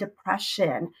even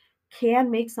depression can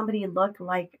make somebody look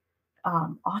like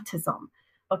autism.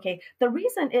 Okay. The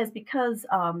reason is because,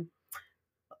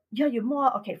 yeah, you're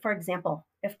more, okay, for example,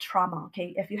 if trauma,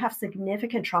 okay, if you have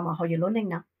significant trauma, how you're learning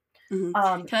now, Mhm.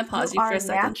 Can I you pause you for are a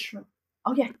second? natural.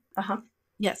 Oh, yeah. Uh huh.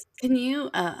 Yes. Can you,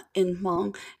 in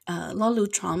Hmong, Lalu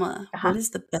trauma, Uh what huh. is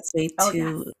the best way Oh, to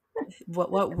yes.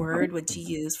 what word would you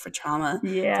use for trauma? For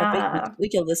big Yeah.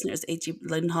 weaker listeners, AG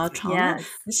Learnha trauma, Yes.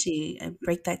 would she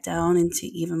break that down into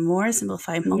even more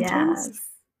simplified Hmong terms? Yes.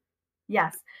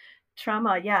 Yes.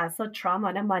 Trauma, yeah. So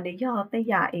trauma na mani yo te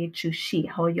ya e chu shi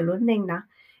ho yu lu ning na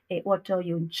e wo zhou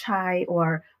yun chai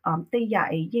or te ya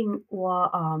e ying wo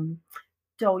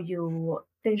zhou yu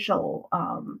te zhou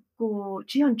gu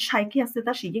ji yun chai kia se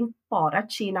da shi ying bo da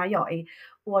chi na yo e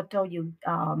wo zhou yu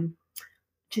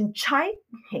chun chai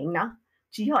hình na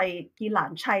chỉ hỏi kỳ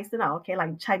làn chai xin nào okay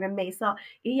làn chai bên mấy sao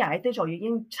ý giải tới rồi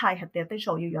những chai hạt tới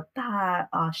rồi有大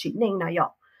使命那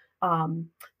有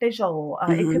tới rồi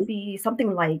it could Mhm. be something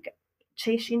like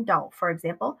chasing down, for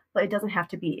example, but it doesn't have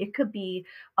to be. It could be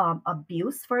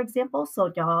abuse, for example. So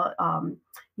your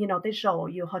tới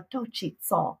rồi有好多节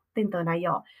奏，等等那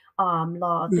有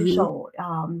lo tới Mhm. rồi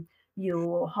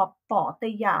you học bỏ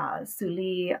tay ya xử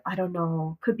lý I don't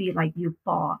know could be like you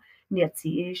bỏ nhiệt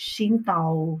chỉ xin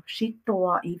tàu xin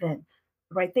tua even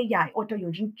right tay ya ô tô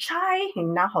dùng chân trái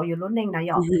hình nào họ dùng lúc này này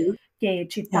yo Mhm. cái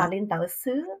chỉ ta Yeah. lên tàu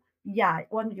xứ ya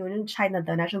one dùng chân trái là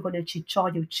tao nói chung có được chỉ cho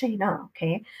you chơi nè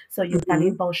okay so you ta lên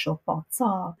Mhm. bao số bỏ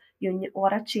cho you ô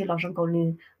đã chỉ là chung có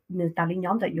được được ta lên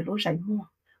nhóm được you lúc giải mua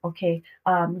okay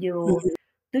you Mhm.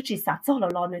 tôi chỉ sát cho là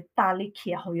người ta li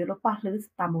kia họ yêu lúc ba lứa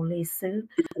ta một lì xứ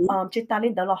Mhm. chỉ ta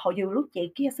lên đó là họ yêu lúc dễ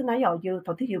kia xin nói yêu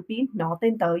thầu thì yêu bi nó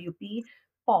tên tờ yêu bi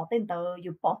bỏ tên tờ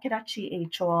yêu bỏ cái đó chỉ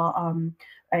cho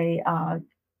ai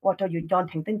ô tô yêu dọn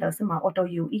thành tên tờ xin mà ô tô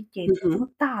yêu ít cái Mhm. chút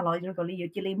ta rồi rồi cái yêu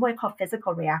chỉ lấy mỗi cái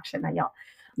physical reaction này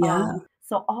Yeah.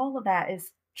 so all of that is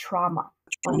trauma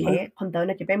Trauma. okay còn đó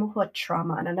là chỉ bên một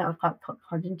trauma nó là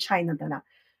họ trên China đó nè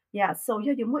yeah so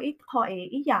yêu mỗi ít họ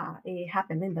ý ya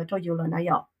happen lên đó cho yêu là này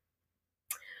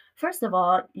First of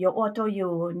all, your auto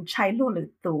you childhood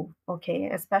too, okay,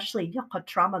 especially your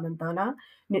trauma and dana,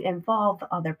 you involve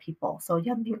other people. So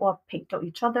you think or pay to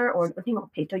each other or think or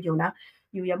pay to you na,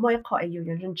 you ya more call you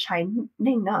your China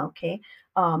na, okay.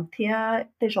 Tia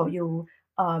they show you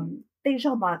they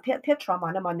show ma tia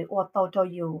trauma na ma ni auto to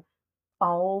you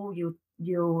包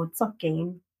要執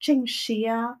件正式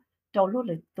啊，到落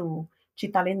嚟度，住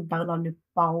大連到落嚟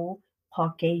包學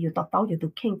嘅要到到要到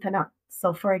傾睇啦。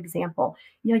So for example，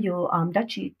要得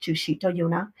住住都要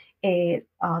啦，點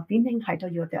樣係都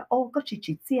要嘅，個住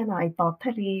知啊，係到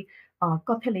睇你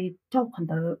個睇你都看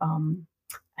到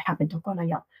下邊都講啦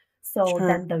有，so Sure.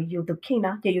 then 就要到傾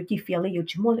啦，又要結 feel 你要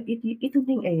全部呢度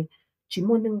呢全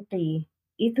部呢地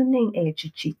呢度呢住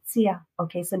知啊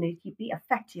，OK，so 你要 be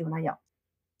affect 要啦有。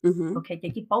Mhm. Okay,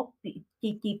 cái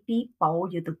báu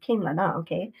you do king là na,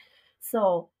 okay.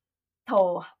 So,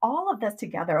 so all of this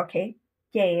together, okay.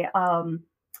 Okay,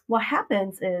 what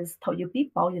happens is to you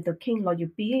be báu you do king lo you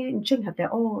be chính hạt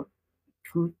oh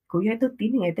cứ cái tôi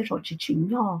tín ngày tới rồi chỉ chuyện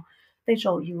nhỏ, tới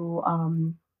rồi you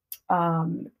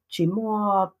chỉ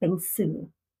mua bình sự,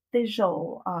 tới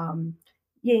rồi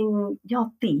yên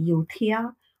要抵有贴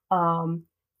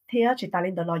贴只打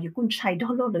领导了有滚拆到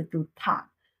了了都他。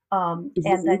And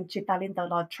Mhm. then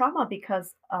the trauma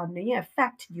because they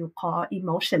affect you call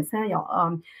emotions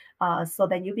so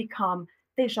then you become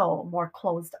visual more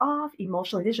closed off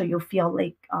emotionally visual you feel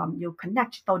like you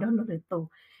connect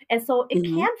and so it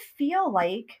Mhm. can feel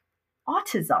like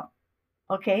autism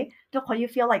okay donc you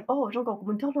feel like oh trong cuộc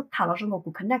mình đó lúc thả trong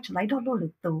cuộc connect lại đó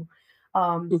lúc tu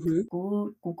Mhm.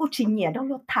 cú chỉ nhẹ đó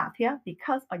lúc thả thế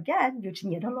because again you chỉ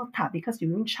nhẹ đó lúc thả because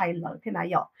you try lỡ thế này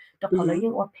rồi donc họ lấy Mhm.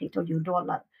 những ở pay to you đó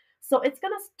lỡ so it's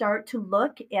gonna start to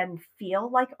look and feel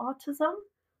like autism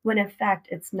when in fact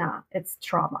it's not it's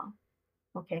trauma.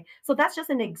 Okay, so that's just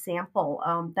an example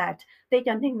that they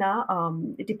can think now,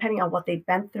 depending on what they've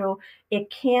been through, it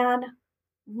can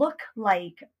look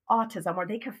like autism or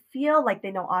they could feel like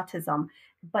they know autism,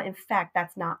 but in fact,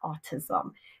 that's not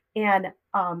autism. And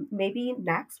maybe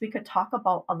next we could talk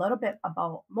about a little bit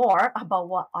about more about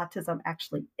what autism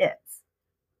actually is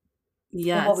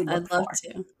and what Yes, we look I'd love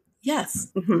for. to.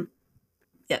 Yes. Mhm.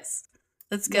 Yes.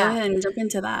 Let's go Yeah. ahead and jump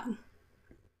into that.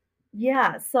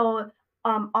 Yeah. So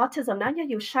autism, now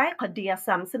you shy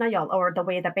DSM, or the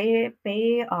way that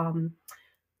they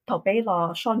thầu bé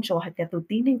lo son cho hay tu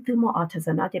tín nên tu mo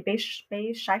autism á thì bé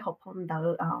sai học phong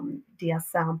đầu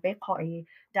DSM bé khỏi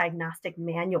diagnostic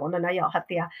manual nó yo hạt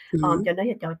tiệt Mhm. cho nó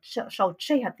yo sau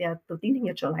chơi hạt tiệt tu tín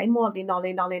nên trở lại mua lên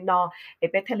nó để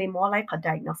bé thay mua lại cái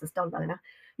diagnosis đó là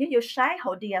nếu you sai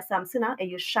học DSM xin á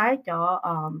you sai cho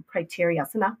criteria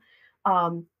xin á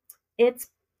it's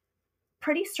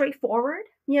pretty straightforward,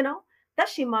 you know.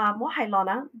 That's mà mỗi hai lo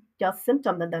na the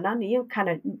symptom that na ni kind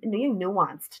of ni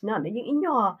nuanced na ni in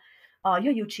your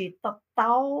you chi ta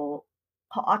tao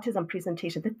autism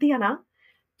presentation the na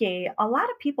yeah, a lot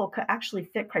of people could actually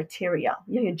fit criteria.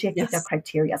 You get the Yes.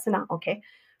 criteria, so now okay.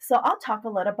 So I'll talk a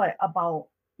little bit about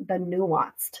the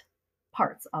nuanced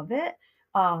parts of it,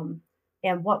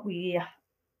 and what we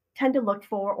tend to look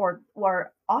for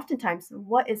or oftentimes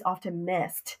what is often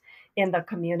missed in the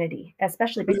community,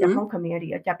 especially with the Mhm. home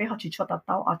community.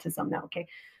 Autism now, okay.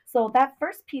 So that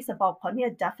first piece about putting a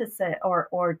deficit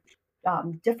or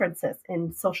differences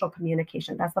in social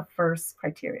communication, that's the first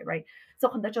criteria, right? So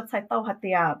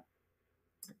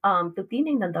tự tin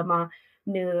nên là mà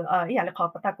nếu ý là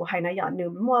khó bắt đầu của hai này nếu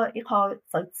mua ít khó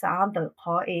sợ giá được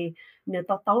khó nếu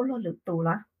tao tao lo lực tụ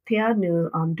là thì nếu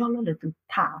đó lo lực tụ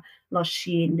thả là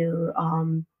xí nếu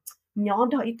nhóm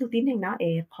đó ít tự tin nên là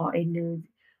khó nếu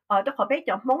đó khó biết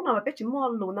cho mong nào biết chỉ mua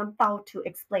luôn nên tao to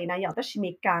explain này đó là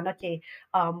mình cả nó cái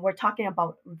we're talking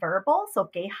about verbal so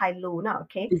cái hai luôn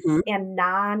okay Mhm. and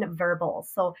non-verbal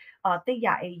so bây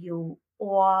giờ you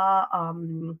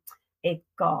or一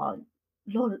個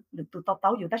路讀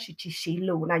到有得是指示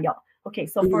路那樣。Okay,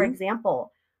 so for Mhm.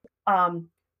 example, um,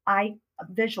 eye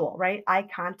visual, right? Eye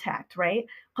contact, right?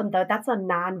 That's a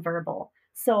nonverbal.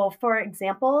 So, for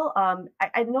example,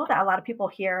 I know that a lot of people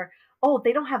hear, oh,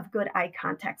 they don't have good eye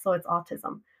contact, so it's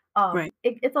autism. Right.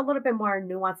 It's a little bit more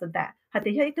nuanced than that.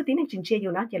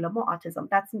 Autism.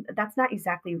 That's not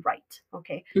exactly right.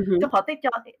 Okay. Mhm.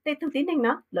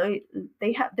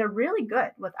 They're really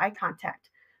good with eye contact.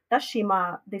 That's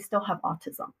Shima, they still have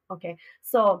autism. Okay.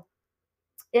 So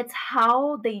it's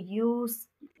how they use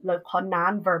like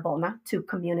non-verbal na, to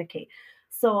communicate.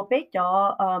 So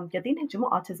your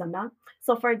autism na.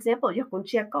 So for example, your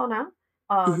kunchia na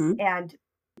Mhm. and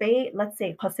let's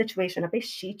say a situation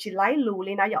let's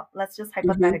just Mhm.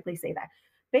 hypothetically say that.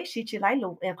 Bei shi chi lai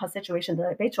lu in a situation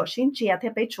that bei chuo xin jia te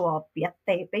bei chuo biat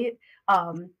te bei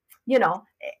you know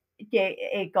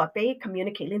got bei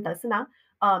communicating this na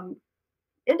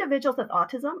individuals with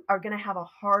autism are going to have a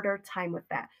harder time with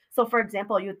that. So, for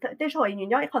example, you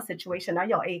know a situation,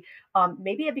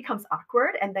 maybe it becomes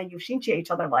awkward, and then you shinji each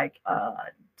other like,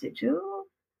 did you,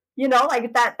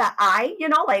 like that eye,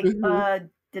 like, Mhm.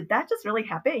 did that just really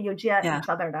happen? You jia Yeah. each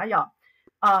other now, yeah.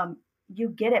 You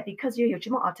get it because you're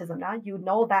autism now. You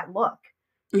know that look.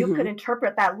 You could Mhm.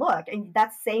 interpret that look, and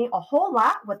that's saying a whole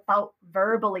lot without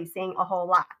verbally saying a whole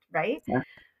lot, right? Yeah.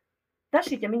 That's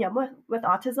with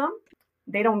autism,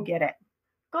 they don't get it.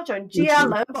 嗰場 G 啊 Mhm.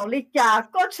 兩步 lift 呀，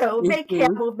嗰場 make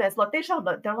hand Mhm. movements 落地上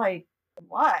they're like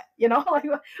what like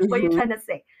what are you trying Mhm. to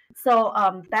say? So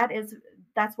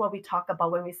that's what we talk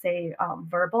about when we say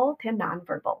verbal to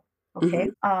nonverbal.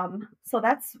 Okay, Mhm. so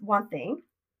that's one thing.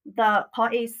 The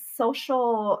a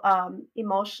social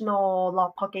emotional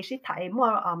law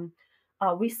more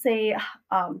we say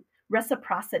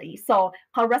reciprocity. So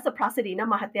個 reciprocity 那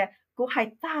麼係嘅，佢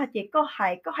係得嘅，佢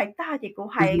係得嘅，佢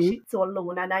係說做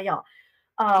路那樣。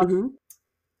Um, Mhm.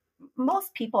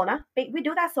 most people na we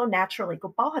do that so naturally. Ku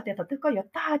bao hạt tiền có yếu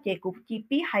ta gì ku chỉ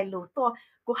biết hay lù to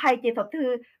ku hay tiền thật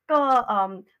thứ có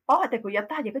bao hạt tiền ku yếu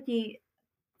ta gì có chỉ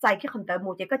tại cái phần đời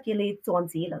một cái chỉ li chuẩn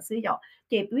gì là sử dụng.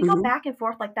 We go Mhm. back and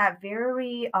forth like that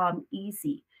very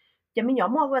easy. Cho mình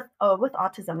nhóm with with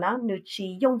autism na, nếu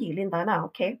chỉ dùng gì lên đó nào,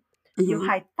 okay? You Mhm.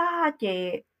 hay ta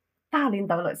gì ta lên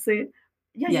đó là sư.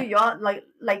 Yeah, Yeah. you're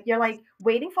like you're like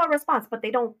waiting for a response, but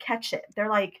they don't catch it.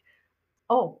 They're like,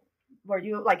 oh, were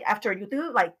you like after you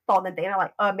do like tone and data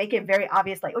like make it very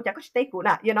obvious like oh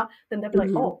yeah then they'll be like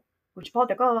Mhm. oh which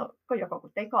part and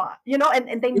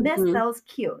they miss Mhm. those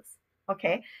cues.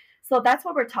 Okay, so that's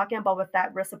what we're talking about with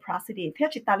that reciprocity.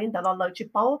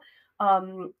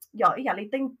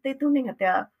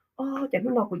 Oh,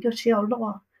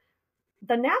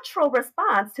 the natural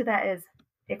response to that is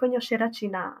you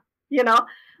know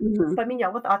Mhm. but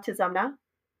with autism now,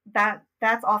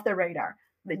 that's off the radar.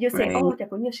 You say, Right. oh,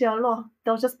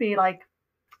 they'll just be like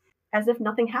as if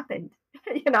nothing happened,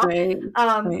 you know, Right.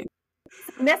 um, Right.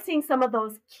 missing some of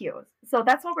those cues. So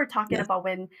that's what we're talking Yes. about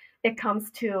when it comes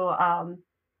to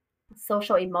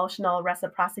social emotional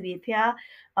reciprocity. Thea,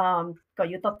 có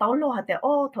yếu tố tao lo hạt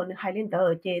oh, thôi hai lên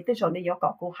đời chị, tới rồi nếu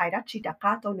có cô hai đã chỉ đã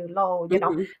cá tôi nữa lo,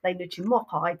 Mhm. like nếu chỉ một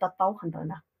hỏi tao tao hơn đời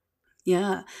nè.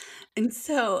 Yeah. And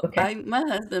so Okay. my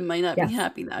husband might not be Yes.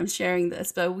 happy that I'm sharing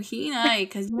this, but he and I,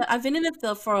 because I've been in the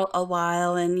field for a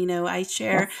while, and I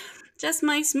share Yes. just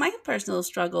my personal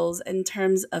struggles in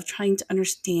terms of trying to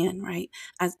understand, right?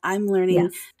 As I'm learning,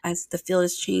 Yes. as the field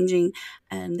is changing,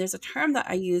 and there's a term that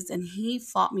I used, and he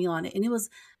fought me on it, and it was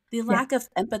the Yeah. lack of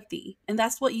empathy, and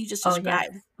that's what you just Oh yes.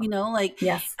 described. Like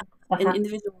Yes. an Uh-huh.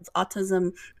 individual with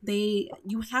autism,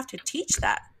 you have to teach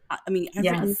that. I mean, I've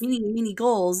written Yes. many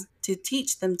goals to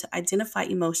teach them to identify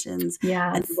emotions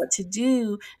and Yes. what to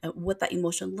do and what that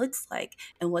emotion looks like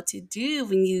and what to do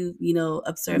when you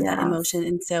observe that Yes. emotion.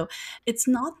 And so it's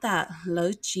not that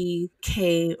lo chi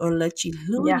ke or lo chi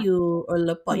lu Yeah. yu or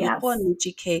lo pa yu po Yes. ni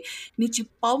chi ke ni chi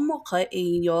pa mo ka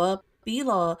e yo bi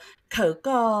lo ko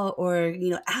ga or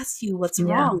ask you what's Yeah.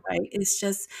 wrong, right? It's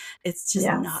just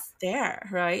not Yes. there,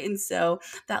 right? And so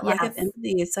that lack of Yes.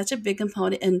 empathy is such a big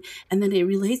component, and then it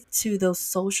relates to those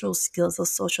social skills,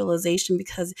 those socialization,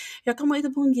 because Yes.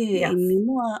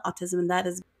 autism, and that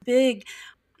is big,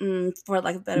 for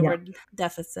like a better Yeah. word,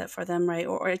 deficit for them, right?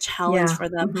 Or a challenge Yeah. for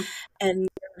them. Hmm. And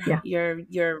Yeah.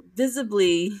 you're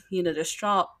visibly,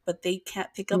 distraught, but they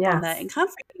can't pick up on that Yes. and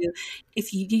comfort you.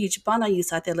 If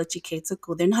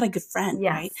they're not a good friend,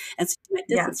 right? Yes. And so you might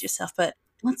distance Yes. yourself. But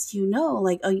once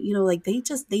like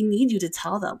they need you to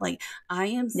tell them, like, I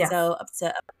am Yes. so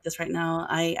upset about this right now.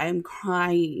 I'm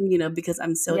crying, because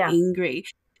I'm so Yeah. angry.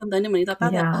 And then when you thought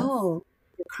that, Yes. oh,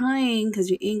 you're crying because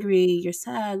you're angry, you're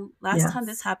sad. Last time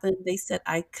this Yes. happened, they said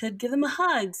I could give them a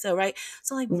hug. So, right.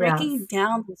 So, like breaking Yes.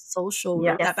 down the social,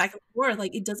 that Yes. back and forth,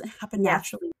 like it doesn't happen Yes.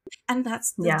 naturally. And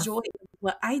that's the Yes. joy of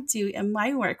what I do in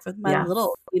my work with my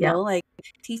little, Yes. Yeah. like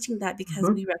teaching that because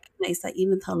Hmm. we recognize that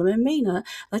even Tolomena,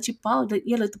 let you fall, like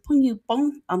the point you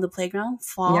bong on the playground,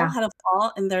 fall, Yeah. had a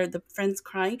fall, and the friends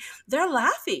crying, they're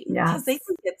laughing because they Yes.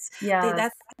 think that's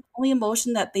Yes. the only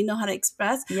emotion that they know how to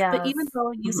express. But even Yes.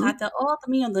 though you Hmm. said that, oh, the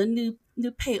me on the new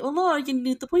pay, oh Lord, you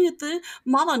need the point the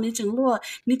mala need you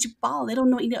ball. They don't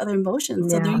know any other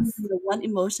emotions, so they're using Yes. the one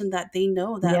emotion that they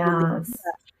know that when they do Yes.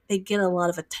 that, they get a lot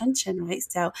of attention, right?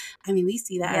 So, I mean, we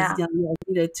see that as Yeah. young,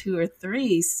 2 or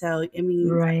 3. So, I mean,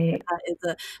 Right. that is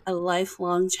a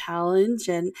lifelong challenge,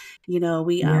 and we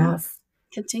Yes.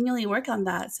 continually work on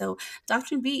that. So,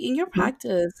 Dr. B, in your Hmm.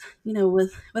 practice,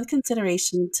 with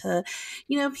consideration to,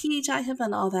 PHI, HIPAA,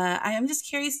 and all that, I am just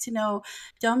curious to know,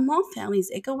 the Hmong families,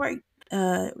 ICA work,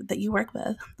 that you work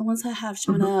with, the ones that have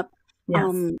shown Hmm. up,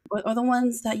 Yes. or the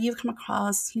ones that you've come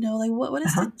across, like what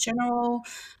is the Uh-huh. general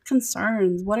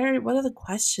concerns? What are the Hmm.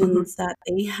 questions that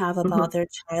they have about Hmm. their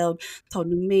child?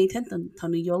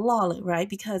 Right?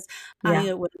 Because Yeah.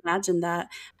 I would imagine that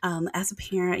as a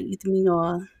parent, you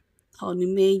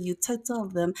tell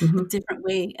them a Hmm. different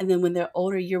way, and then when they're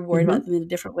older, you're worried about Hmm. them in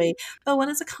a different way. But what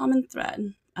is a common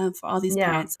thread for all these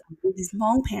Yeah. parents, these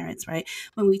Hmong parents, right?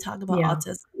 When we talk about Yeah.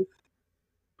 autism,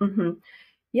 Hmm.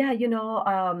 Yeah.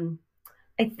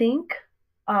 I think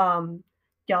um,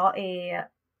 y'all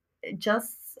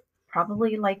just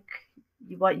probably like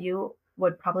what you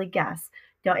would probably guess.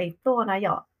 Y'all a thought na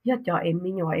y'all a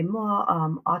mean y'all a more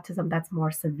autism that's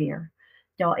more severe.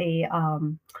 Y'all a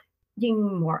ยิ่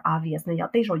ง more obvious 呢，有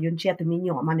啲數要知道面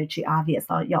用嘛，你最 obvious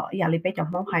咯，有你比較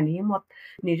冇係你冇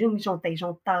你用種地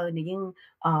種得你用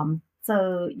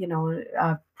so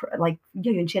like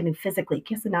要用知你 physically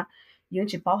其實呢用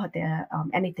住包括啲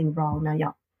anything wrong 呢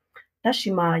有，但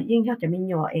是嘛應該就面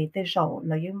用誒啲數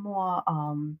你用 more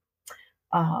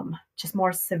just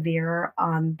more severe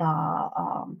on the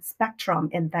spectrum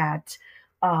in that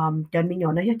人面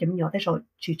用呢一點用啲數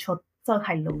住出。即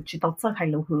係路住到即係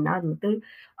路去那路都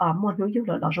冇人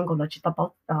要來上個來住到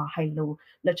保係路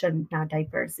來進那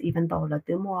diapers even though 來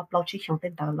都冇保持上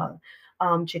den到了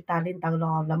住大連到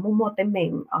了來冇啲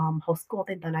名好 school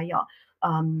den到那樣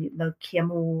來傾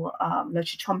冇來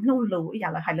住穿路路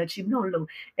呀來係來住路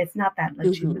it's not that 來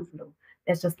住 mm-hmm, 路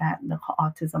it's just that the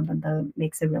autism then the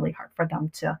makes it really hard for them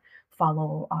to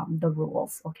follow the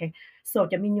rules okay so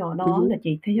入面樣咯 mm-hmm,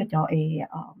 你睇咗a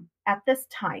at this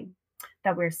time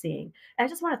that we're seeing. And I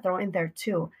just want to throw in there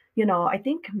too, I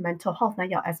think mental health now,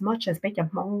 yeah, as much as mental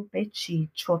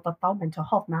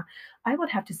health now, I would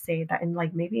have to say that in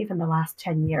like maybe even the last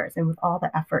 10 years and with all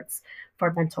the efforts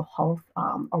for mental health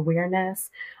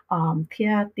awareness,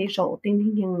 mental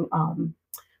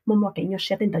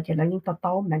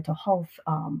health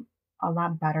a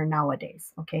lot better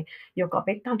nowadays. Okay. You've got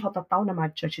big time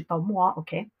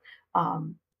okay.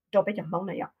 Um,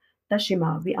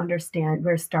 Dashima,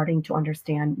 we're starting to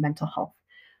understand mental health.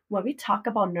 When we talk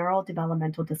about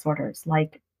neurodevelopmental disorders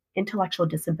like intellectual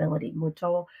disability,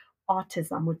 muto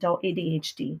autism, muto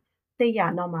ADHD,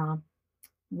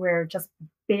 we're just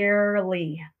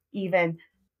barely even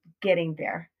getting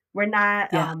there. We're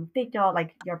not, yeah, think y'all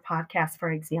like your podcast, for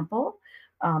example,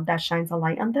 that shines a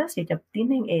light on this.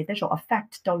 Visual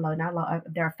effect,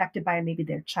 they're affected by it. Maybe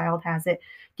their child has it.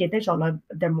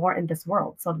 They're more in this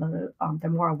world, so they're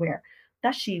more aware.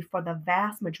 That she, for the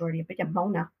vast majority of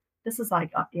Mona, this is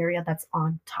like an area that's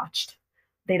untouched.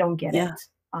 They don't get yeah, it.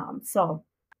 So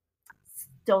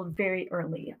still very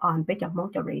early on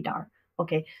the radar.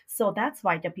 Okay, so that's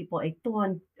why the people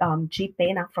doing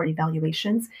GPA for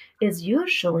evaluations is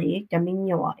usually a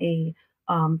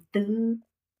the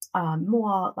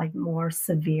more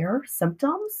severe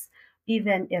symptoms,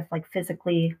 even if like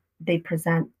physically they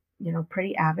present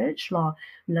pretty average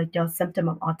like the symptom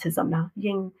of autism na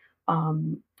yung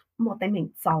more they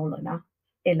mean na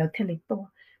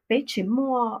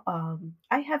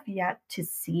I have yet to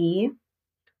see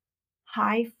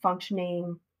high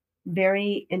functioning,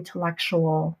 very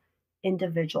intellectual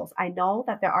individuals. I know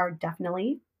that there are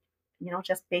definitely,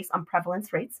 just based on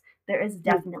prevalence rates, there is mm,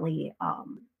 definitely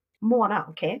more now,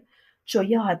 okay? So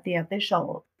yeah, the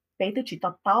show bây giờ chỉ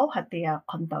tập tao hạt the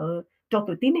còn đỡ cho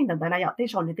tụi tin nên là ya the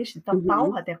show này chỉ tập tao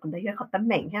mm-hmm, hạt the còn đỡ ya hạt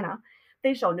mình ha na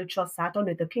the show này cho sa cho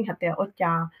này the king hạt the ở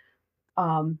nhà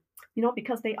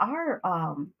because they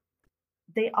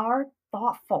are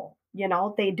thoughtful.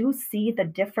 They do see the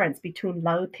difference between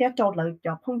low theater low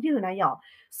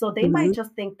so they might mm-hmm,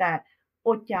 just think that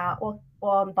or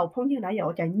tàu phong như nãy giờ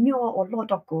or nyo or lo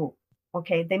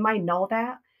Okay, they might know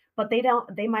that, but they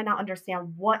might not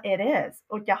understand what it is.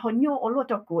 And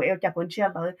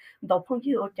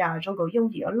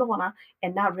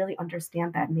not really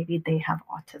understand that maybe they have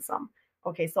autism.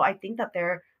 Okay, so I think that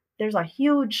there's a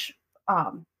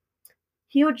um,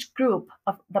 huge group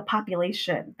of the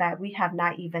population that we have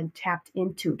not even tapped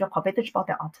into. The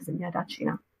autism, yeah, that's, you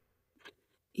know.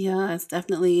 Yes,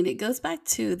 definitely. And it goes back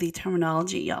to the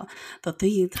terminology, y'all. The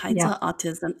thing tied Yeah. to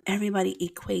autism, everybody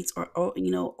equates or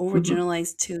Hmm.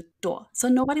 overgeneralize to do. So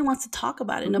nobody wants to talk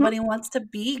about it. Hmm. Nobody wants to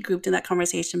be grouped in that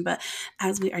conversation. But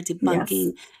as we are Yes.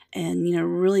 debunking and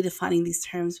really defining these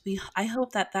terms, I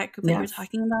hope that that group that you're Yes.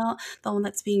 talking about, the one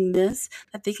that's being missed,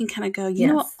 that they can kind of go, you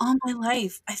know what, Yes. all my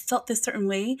life I felt this certain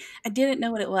way. I didn't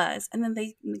know what it was, and then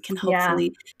they can Yeah.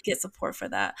 hopefully get support for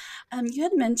that. You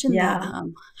had mentioned that Yeah.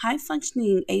 high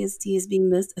functioning ASD is being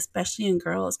missed, especially in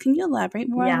girls. Can you elaborate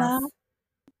more on that? Yes.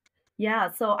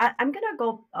 Yeah, so I'm gonna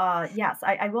go. Yes,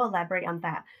 I will elaborate on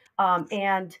that.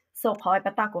 And so 可以不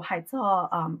得個係做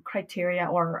criteria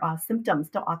or symptoms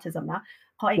to autism 啦，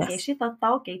可以幾 Yes. 時得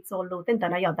到幾做路等等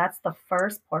啦。Yeah, that's the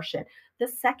first portion. The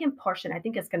second portion, I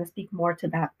think, is going to speak more to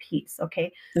that piece.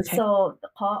 Okay, Okay. so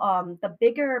the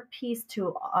bigger piece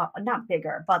to not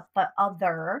bigger, but the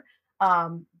other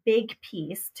big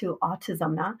piece to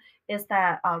autism na, is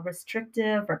that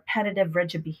restrictive, repetitive,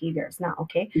 rigid behaviors. Now,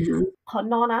 okay. Mhm.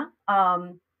 Hanona,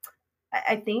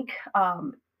 I think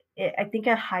I think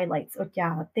it highlights, oh,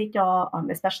 yeah, they do,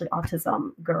 especially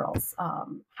autism girls,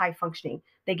 high functioning,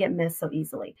 they get missed so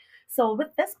easily. So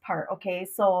with this part, okay,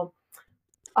 so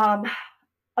um,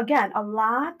 again, a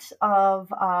lot of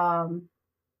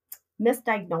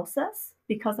misdiagnosis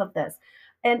because of this.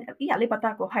 And yeah,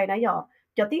 lipata ko hay na yo.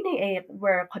 Jotini a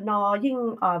where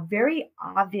kanaying very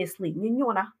obviously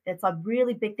it's a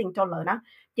really big thing to learn.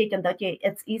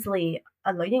 It's easily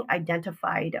learning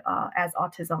identified as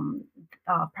autism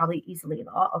probably easily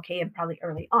okay and probably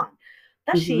early on.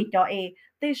 That she Mhm. do a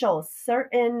they show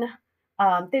certain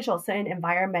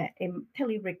environment in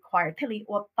tili required tili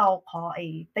what call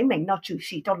a they may not choose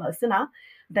she to listen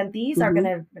then these are going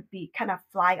Mhm. to be kind of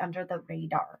fly under the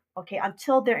radar, okay,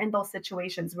 until they're in those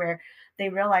situations where they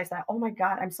realize that, oh my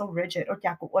God, I'm so rigid, or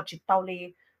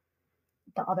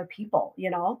the other people,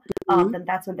 Mhm. then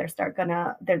that's when they're start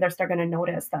gonna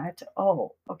notice that,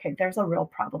 oh, okay, there's a real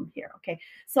problem here, okay,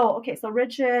 so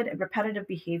rigid, repetitive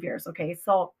behaviors, okay,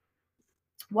 so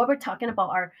what we're talking about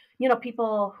are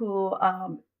people who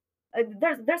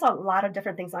there's a lot of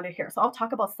different things under here. So I'll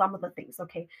talk about some of the things.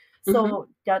 Okay, Mhm. so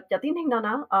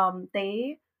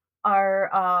they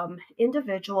are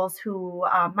individuals who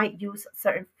might use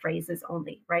certain phrases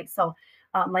only, right? So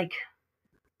like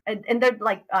and they're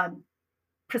like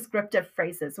prescriptive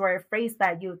phrases, where a phrase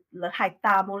that you like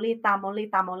tamoli tamoli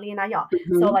tamoli na yo.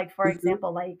 So Mhm. like for Mhm.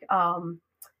 example, like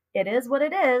it is what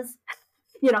it is.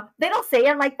 They don't say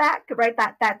it like that, right?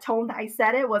 That tone that I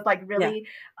said it was like Yeah. really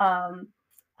um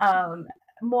um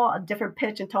more a different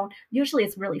pitch and tone. Usually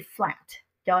it's really flat.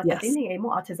 Yes.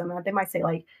 More autism, they might say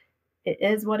like it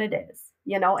is what it is,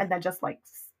 and then just like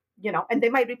and they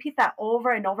might repeat that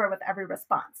over and over with every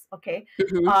response. Okay.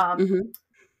 Mhm. Um Mhm.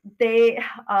 they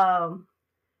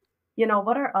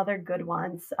what are other good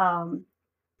ones?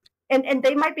 And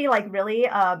they might be like really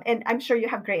and I'm sure you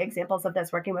have great examples of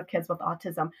this working with kids with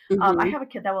autism. I Mhm. have a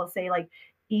kid that will say like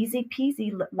easy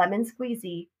peasy lemon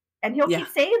squeezy, and he'll Yeah. keep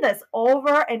saying this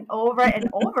over and over and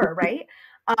over, right?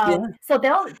 Yeah. So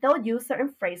they'll use certain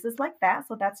phrases like that.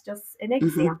 So that's just an Mhm.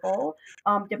 example.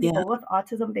 The Yeah. people with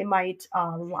autism, they might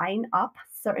line up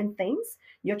certain things.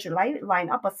 You should line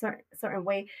up a certain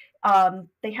way.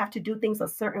 They have to do things a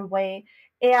certain way.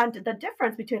 And the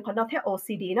difference between conductive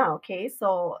OCD now, okay,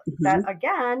 so that Mhm.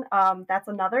 again, that's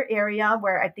another area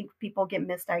where I think people get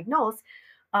misdiagnosed.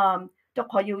 Well,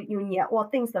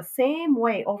 things the same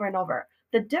way over and over.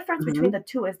 The difference between Mhm. the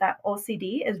two is that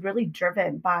OCD is really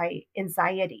driven by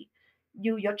anxiety.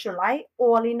 You July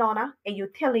only nona and you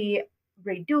tell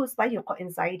reduce by your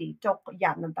anxiety.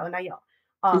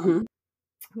 Um, Mhm.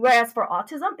 Whereas for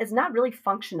autism, it's not really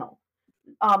functional.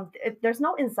 There's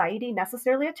no anxiety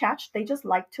necessarily attached. They just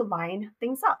like to line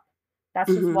things up.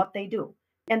 That's just Mhm. what they do,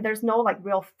 and there's no like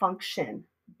real function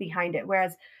behind it.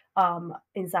 Whereas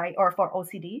anxiety or for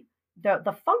OCD,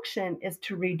 the function is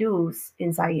to reduce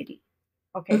anxiety.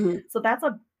 Okay, Mhm. so that's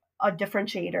a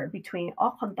differentiator between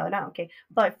okay.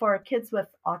 But for kids with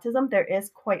autism, there is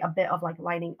quite a bit of like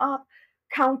lining up,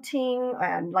 counting,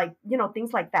 and like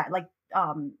things like that. Like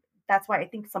that's why I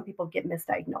think some people get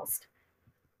misdiagnosed.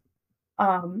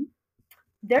 Um,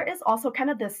 there is also kind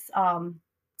of this as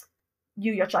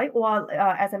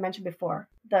I mentioned before,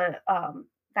 the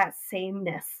that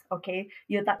sameness. Okay,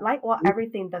 you that like or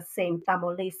everything the same.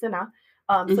 Tamolesina.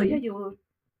 So yeah, Mhm. you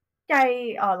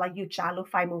like you chalu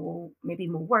fai mu maybe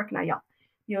mu work na yo.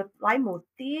 You like mu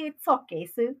ti so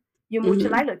case. You mu Mhm.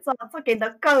 chilai lu so ke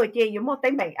the go yeah you mo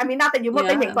I mean not that you mo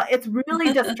Yeah. but it's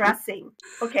really distressing.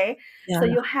 Okay, Yeah. so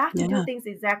you have to do Yeah. things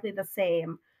exactly the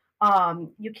same.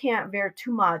 You can't veer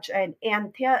too much, and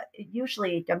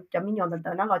usually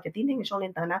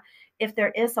if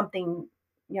there is something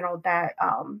that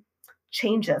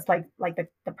changes like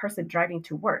the person driving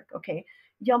to work, okay,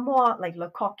 you're more like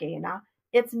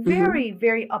it's Mhm. very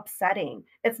very upsetting.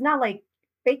 It's not like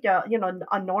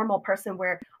a normal person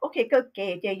where okay good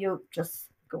yeah you just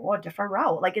go a different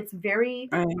route. Like it's very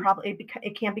Right.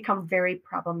 it can become very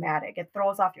problematic. It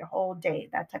throws off your whole day,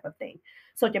 that type of thing.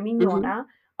 So Mhm.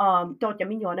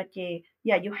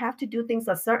 yeah, you have to do things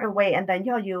a certain way, and then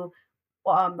you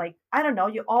like I don't know,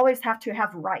 you always have to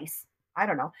have rice. I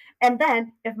don't know. And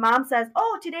then if mom says,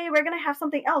 "Oh, today we're gonna have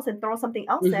something else," and throw something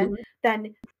else in, Mhm.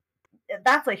 then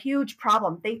that's a huge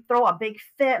problem. They throw a big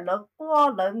fit, right,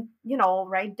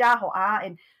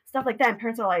 and stuff like that. And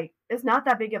parents are like, it's not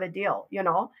that big of a deal.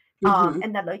 Mhm.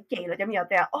 And then like gay, like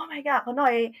they're oh my god,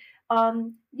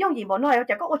 用鹽我有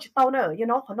隻個我知道呢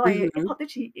可能一學 Mhm.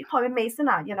 啲似一學美先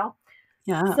啊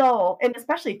Yeah. so, and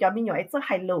especially it's a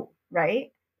high-low,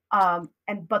 right?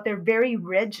 And but they're very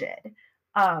rigid.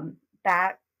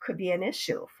 That could be an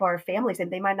issue for families,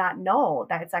 and they might not know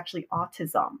that it's actually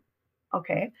autism.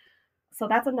 Okay, so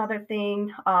that's another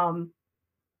thing.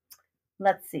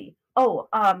 Let's see. Oh,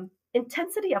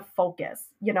 intensity of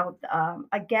focus.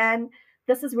 Again,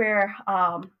 this is where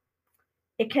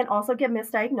it can also get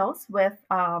misdiagnosed with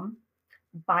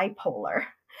bipolar.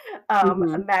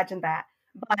 Mhm. Imagine that.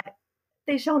 But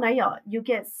you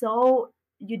get so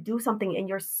you do something and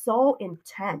you're so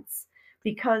intense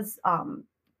because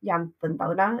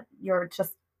you're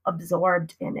just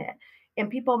absorbed in it. And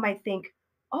people might think,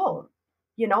 oh,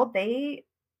 they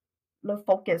look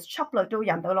focused,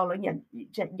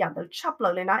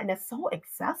 and it's so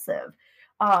excessive.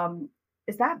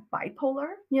 Is that bipolar?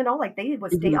 Like they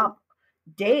would stay Mhm. up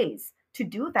days to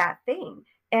do that thing.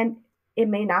 And it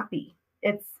may not be.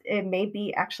 It may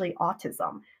be actually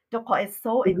autism. It's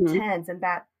so Mhm. intense and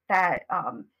that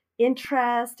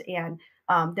interest and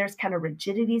there's kind of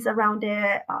rigidities around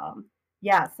it.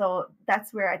 Yeah, so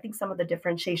that's where I think some of the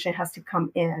differentiation has to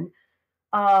come in.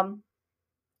 Um,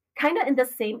 Kind of in the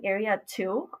same area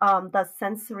too. The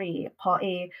sensory part,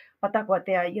 but that what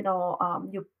there, you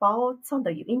both on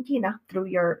the through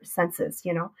your senses.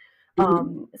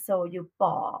 Mhm. So you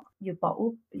bought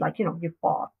like you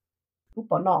bought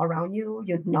not around you,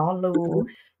 you know lu, Mhm.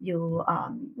 you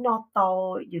not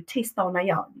you taste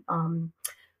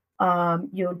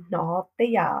you know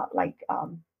they are like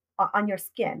on your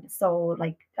skin. So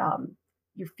like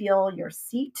you feel your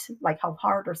seat, like how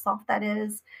hard or soft that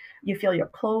is. You feel your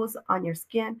clothes on your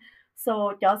skin.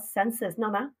 So just senses,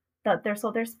 no.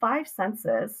 There's five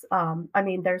senses. I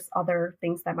mean, there's other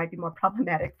things that might be more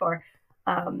problematic for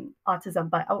autism,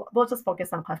 but we'll just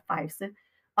focus on part five. So,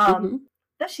 um, Mhm.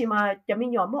 the Shima,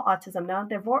 more autism now,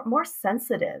 they're more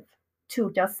sensitive to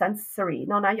just sensory.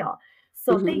 No, not y'all.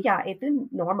 So Mhm. ito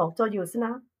normal to use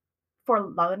na for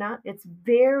Lana. It's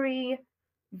very,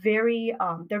 very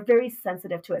they're very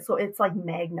sensitive to it. So it's like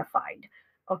magnified.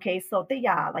 Okay, so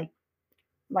like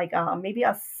maybe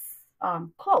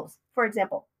clothes, for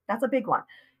example. That's a big one.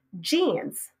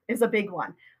 Jeans is a big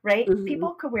one, right? Mhm.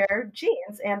 People could wear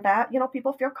jeans and that,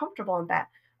 people feel comfortable in that.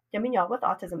 I mean, yeah, with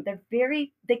autism,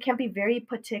 they can be very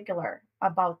particular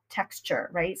about texture,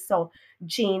 right? So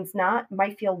jeans not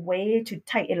might feel way too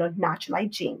tight. It'll not like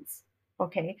jeans.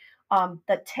 Okay.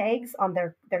 The tags on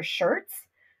their shirts,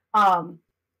 um,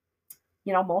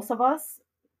 most of us,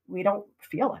 we don't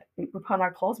feel it. We put on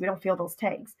our clothes, we don't feel those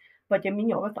tags. But with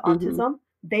Mhm. autism,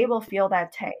 they will feel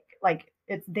that tag. Like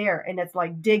it's there and it's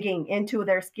like digging into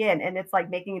their skin and it's like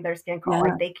making their skin crawl. Yeah.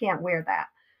 Like they can't wear that.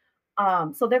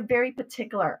 So they're very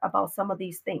particular about some of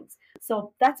these things.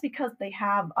 So that's because they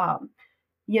have,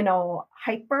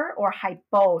 hyper or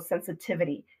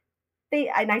hyposensitivity.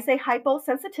 And I say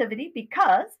hyposensitivity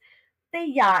because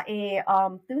they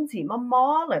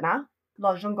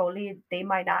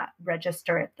might not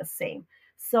register it the same.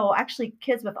 So actually,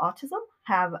 kids with autism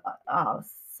have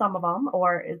some of them,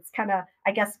 or it's kind of,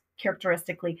 I guess,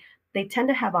 characteristically, they tend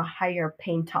to have a higher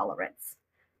pain tolerance.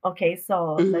 Okay,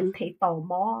 so the Mhm. people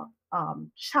more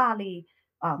Charlie,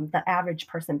 the average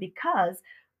person, because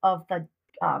of the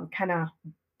kind of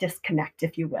disconnect,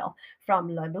 if you will,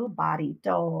 from the new body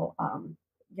to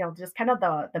just kind of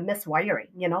the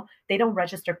miswiring. They don't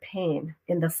register pain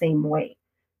in the same way.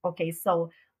 Okay,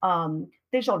 so they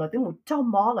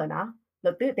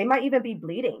might even be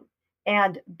bleeding,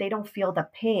 and they don't feel the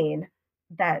pain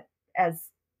that as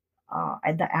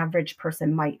the average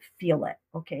person might feel it.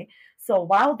 Okay. So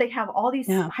while they have all these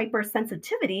Yeah.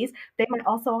 hypersensitivities, they might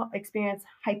also experience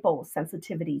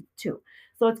hyposensitivity too.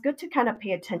 So it's good to kind of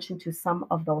pay attention to some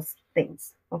of those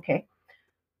things. Okay.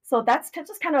 So that's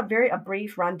just kind of very a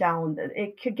brief rundown.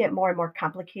 It could get more and more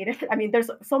complicated. I mean, there's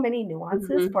so many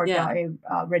nuances for Yeah.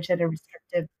 rigid and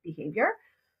restrictive behavior.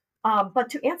 But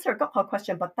to answer a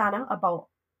question, Batana, about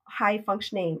high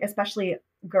functioning, especially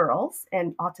girls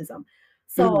and autism.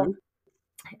 So Mhm.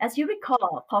 as you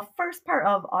recall, the first part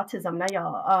of autism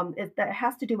that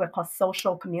has to do with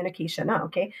social communication.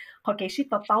 Okay, okay, she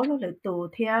thought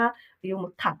you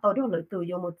một thả tao đó lử từ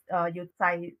you một you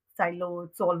tại lù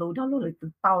做lù đó lử từ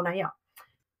tao này à.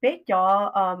 Biết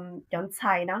cho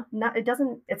not it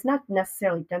doesn't it's not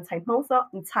necessarily 人才 most of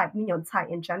人才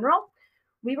in general,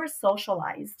 we were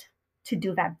socialized to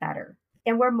do that better.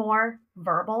 And we're more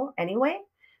verbal anyway,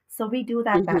 so we do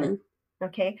that better. Mhm.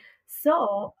 Okay.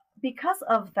 So because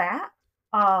of that,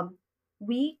 um,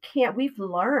 we've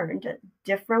learned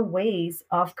different ways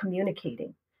of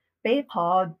communicating. They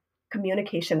called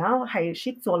communication now,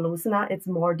 it's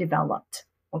more developed.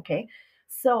 Okay.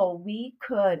 So we've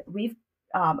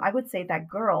I would say that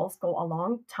girls go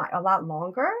a lot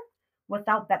longer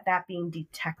without that being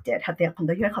detected.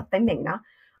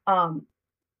 Um,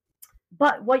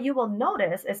 but what you will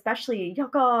notice, especially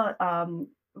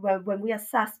when we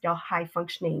assess your high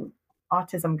functioning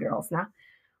autism girls now,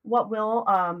 what we'll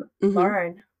Mhm.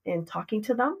 learn in talking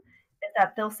to them is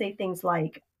that they'll say things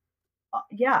like,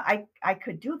 "Yeah, I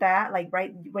could do that." Like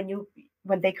right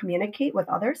when they communicate with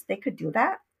others, they could do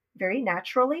that very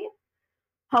naturally.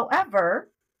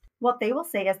 However, what they will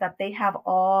say is that they have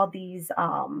all these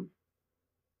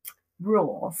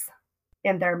rules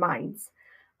in their minds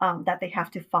that they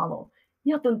have to follow.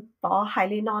 Then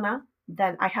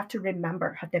I have to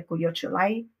remember how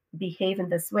to behave in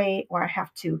this way, or I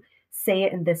have to say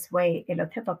it in this way.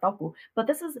 But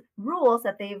this is rules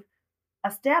that they've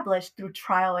established through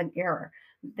trial and error.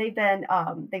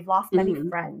 They've lost many Mhm.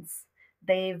 friends.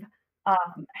 They've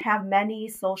have many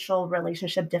social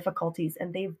relationship difficulties,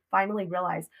 and they've finally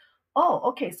realized, oh,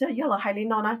 okay, so you're highly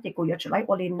nona, you're like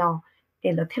only no,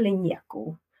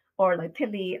 or like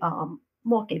tilly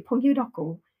more gay pong you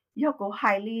go, you go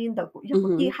highly in the you go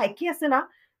Mhm. high kiss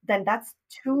then that's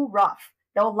too rough.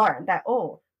 They'll learn that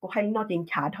oh, go highly not in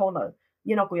cat hole,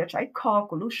 go your try call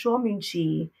go lu show min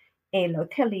chi a lo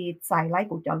tilly zai like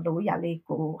go your lu ya li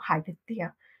go high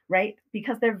there, right?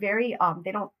 Because they're very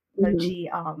they don't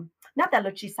Mhm. not that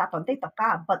lochi saton they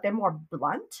but they're more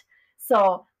blunt.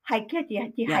 So high kid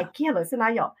you high Yeah. killers and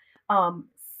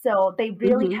so they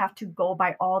really Mhm. have to go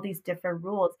by all these different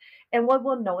rules. And what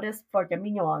we'll notice for the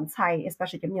mignon Tsai,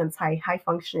 especially the mignon Tsai high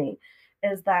functioning,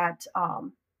 is that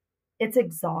it's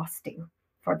exhausting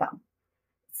for them.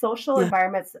 Social Yeah.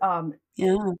 environments,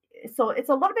 Yeah. so it's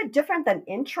a little bit different than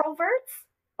introverts.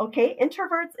 Okay,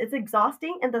 introverts is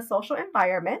exhausting in the social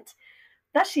environment.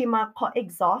 Dashima called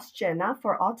exhaustion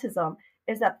for autism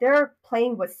is that they're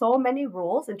playing with so many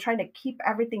rules and trying to keep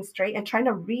everything straight and trying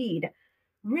to read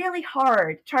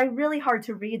trying really hard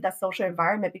to read the social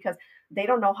environment because they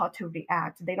don't know how to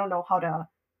react. They don't know how to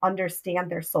understand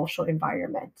their social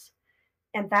environment.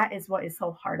 And that is what is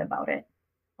so hard about it.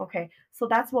 Okay. So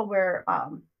that's what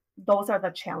those are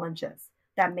the challenges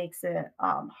that makes it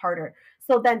harder.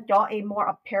 So then a more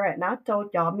apparent, not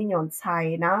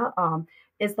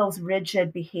is those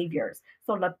rigid behaviors.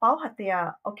 So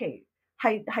okay,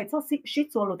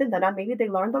 maybe they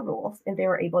learned the rules and they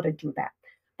were able to do that.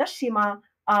 The Shima,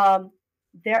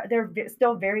 they're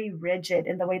still very rigid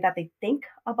in the way that they think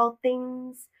about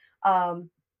things. Um,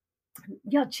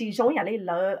 do始終有啲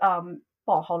女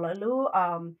薄荷女女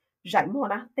giải mua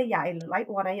na they dạy like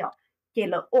one yo get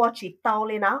or chỉ tao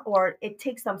lên na or it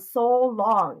takes them so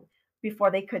long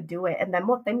before they could do it and then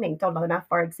một tính mình cho lớn na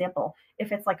for example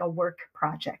if it's like a work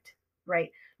project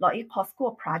right like a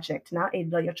school project na it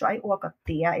like try or cái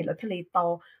tia it like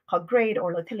tao grade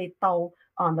or like tao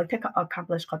like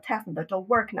accomplish cái test and the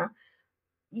work na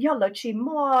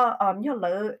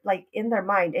more like in their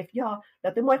mind if you're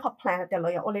the more plan the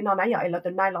lawyer only no na yo ilo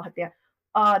the nai lo hatia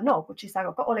no ku chi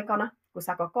sa ko ole kona ku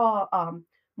sa ko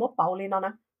mo pa ole no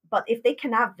na but if they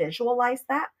cannot visualize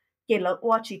that ke lo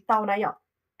wa chi tao na yo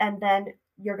and then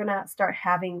you're gonna start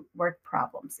having work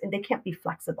problems and they can't be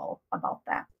flexible about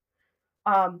that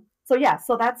so yeah,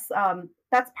 so that's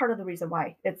part of the reason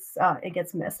why it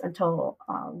gets missed until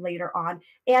later on,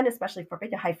 and especially for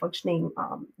very high functioning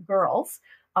girls,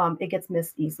 it gets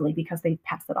missed easily because they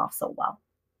pass it off so well.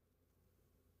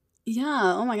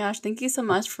 Yeah, oh my gosh, thank you so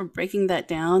much for breaking that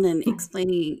down and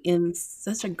explaining in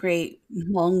such a great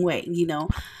long way, you know.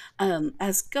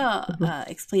 As Ga Mhm,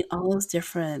 explained all those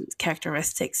different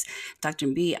characteristics, Dr.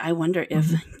 B, I wonder if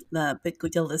mhm. the big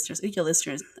Uja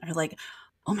listeners are like,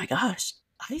 oh my gosh,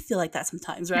 I feel like that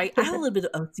sometimes, right? I have a little bit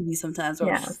of OCD sometimes, or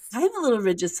Yes, I'm a little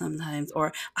rigid sometimes,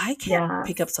 or I can't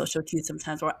pick up yes, social cues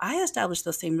sometimes, or I establish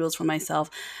those same rules for myself.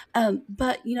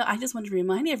 But, you know, I just want to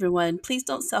remind everyone, please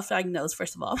don't self-diagnose,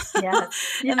 first of all. yes,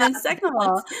 And then yes, second of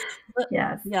don't. all, let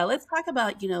Yes, yeah, let's talk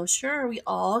about, you know, sure, we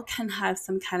all can have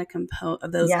some kind of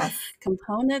of those yes,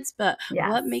 components, but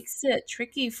what yes, makes it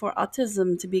tricky for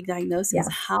autism to be diagnosed is yes,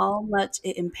 how much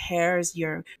it impairs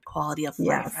your quality of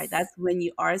life, right? yes, That's when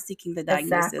you are seeking the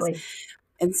diagnosis. exactly.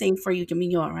 And same for you,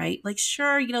 Domino, right? Like,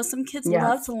 sure, you know, some kids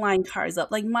love to Yes. line cars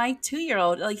up. Like my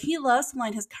 2-year-old, like he loves to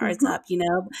line his cars Mhm, up, you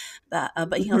know,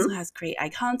 but he also mhm. has great eye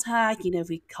contact. You know, if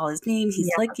we call his name,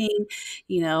 he's Yes, licking,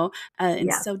 you know,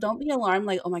 and yes, so don't be alarmed.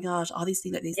 Like, oh my gosh, all these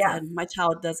things that they yes, said, my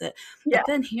child does it. yeah. But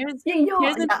then here's Yeah, yeah,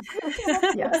 here's an yeah.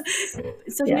 Yes.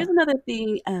 so Yeah, here's another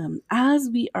thing. As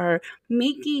we are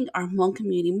making our Hmong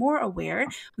community more aware,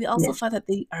 we also yeah, find that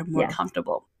they are more yeah,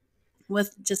 comfortable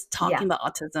with just talking yeah, about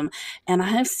autism. And I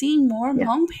have seen more yeah.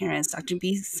 Hmong parents, Dr.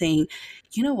 B, saying,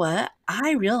 you know what?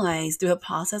 I realized through the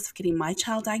process of getting my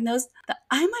child diagnosed that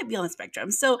I might be on the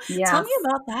spectrum. So tell me Yes.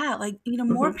 about that. Like, you know,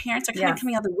 more Mhm. parents are kind of Yes,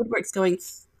 coming out of the woodworks going,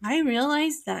 I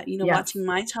realized that, you know, yes, watching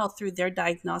my child through their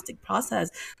diagnostic process,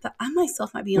 that I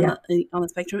myself might be yeah, on the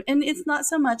spectrum. And it's not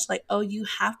so much like, oh, you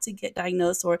have to get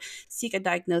diagnosed or seek a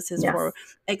diagnosis for yes,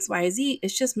 X, Y, Z.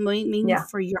 It's just mainly yeah.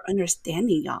 for your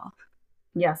understanding, y'all.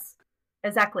 Yes,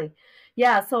 exactly.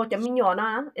 Yeah, so the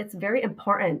mignona, it's very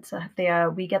important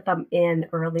that we get them in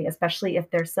early, especially if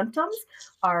their symptoms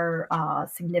are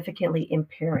significantly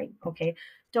impairing. Okay,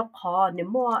 the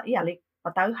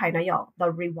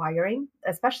rewiring,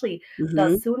 especially the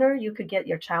Mm-hmm. sooner you could get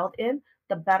your child in,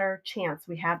 the better chance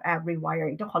we have at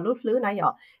rewiring.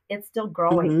 It's still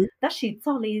growing.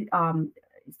 Mm-hmm.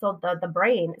 So the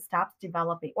brain stops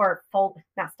developing or full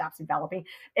not stops developing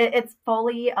it's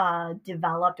fully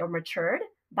developed or matured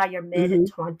by your mid Mhm.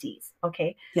 20s.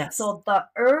 Okay. Yes. So the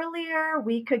earlier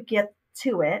we could get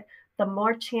to it, the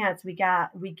more chance we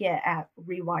get at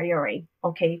rewiring.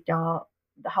 Okay.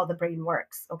 How the brain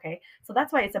works. Okay. So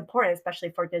that's why it's important, especially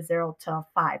for the 0 to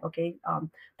 5. Okay.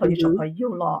 Mhm.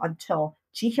 Law until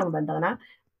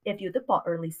if you depot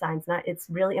early signs now, it's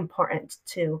really important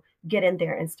to get in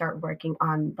there and start working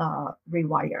on the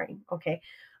rewiring. Okay.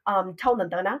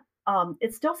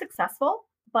 It's still successful,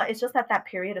 but it's just that that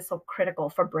period is so critical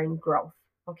for brain growth.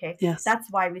 Okay, Yes. that's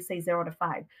why we say 0 to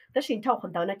 5.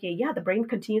 Yeah, the brain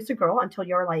continues to grow until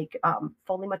you're like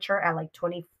fully mature at like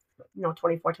 20,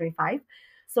 24, 25.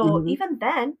 So Mhm. even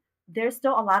then, there's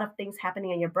still a lot of things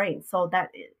happening in your brain. So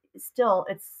still,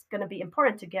 it's going to be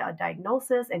important to get a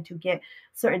diagnosis and to get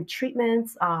certain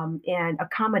treatments and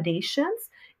accommodations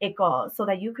so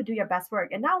that you could do your best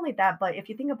work. And not only that, but if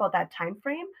you think about that time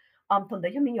frame, 同你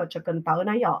一面有着更大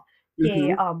那樣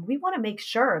Mhm. we want to make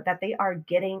sure that they are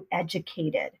getting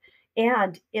educated.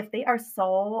 And if they are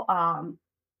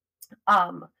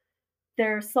um,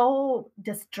 they're so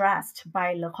distressed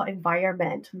by the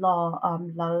environment, not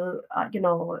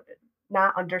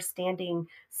understanding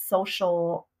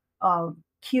social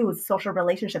cues, social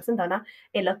relationships, and then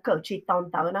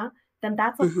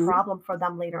that's a Mhm. problem for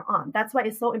them later on. That's why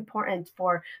it's so important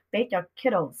for beta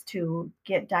kiddos to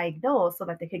get diagnosed so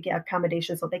that they could get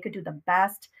accommodation, so they could do the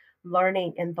best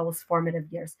learning in those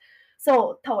formative years.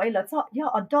 So,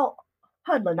 adult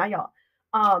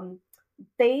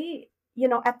they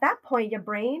at that point your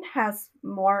brain has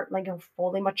more like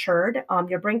fully matured.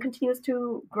 Your brain continues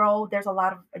to grow. There's a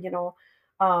lot of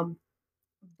um,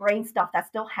 brain stuff that's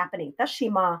still happening. The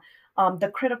shima,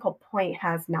 the critical point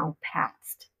has now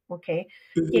passed. Okay,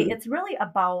 Mhm. it's really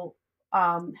about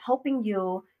helping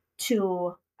you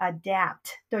to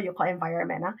adapt to your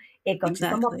environment.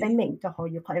 Exactly.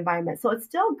 Environment. So it's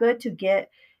still good to get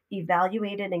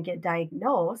evaluated and get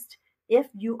diagnosed if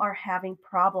you are having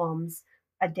problems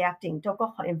adapting to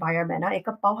the environment.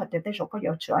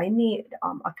 I need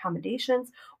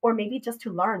accommodations, or maybe just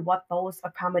to learn what those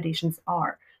accommodations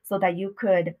are so that you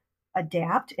could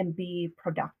adapt and be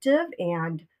productive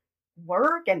and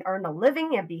work and earn a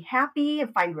living and be happy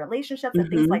and find relationships and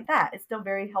things Mhm. like that. It's still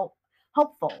very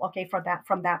helpful, okay, for that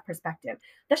from that perspective.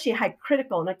 That's high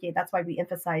critical, okay, that's why we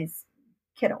emphasize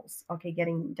kiddos, okay,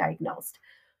 getting diagnosed.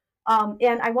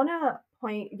 And I want to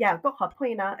point, yeah, go ahead,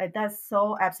 point out, that's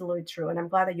so absolutely true. And I'm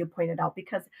glad that you pointed out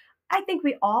because I think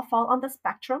we all fall on the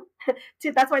spectrum.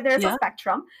 That's why there's a Yeah.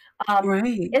 spectrum.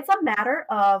 Right. It's a matter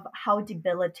of how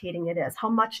debilitating it is, how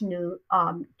much new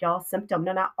your symptom,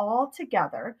 and not all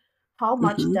together, how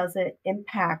much Mm-hmm. does it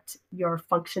impact your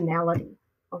functionality?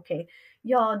 Okay.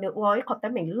 Your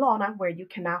where you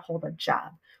cannot hold a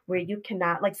job, where you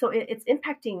cannot like so it's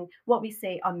impacting what we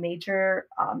say a major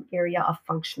area of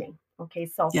functioning. Okay,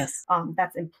 so Yes.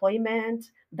 that's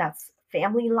employment, that's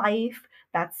family life,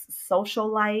 that's social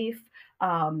life,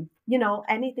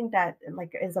 anything that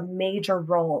like is a major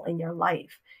role in your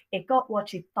life. It got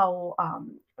what you thought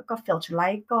got filter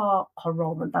like got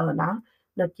role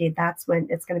okay, that's when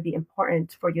it's going to be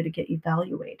important for you to get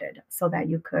evaluated so that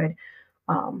you could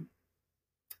um,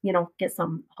 get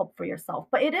some hope for yourself.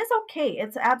 But it is okay.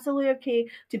 It's absolutely okay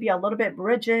to be a little bit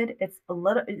rigid. It's a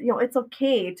little, it's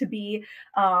okay to be,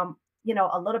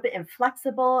 a little bit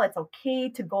inflexible. It's okay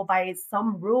to go by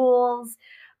some rules.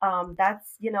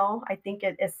 That's, I think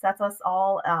it sets us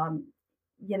all,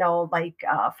 like,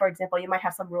 for example, you might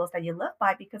have some rules that you live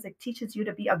by because it teaches you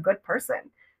to be a good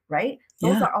person, right?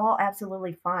 Those Yeah. are all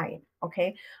absolutely fine.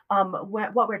 Okay.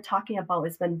 What we're talking about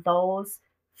is when those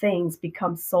things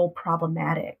become so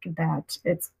problematic that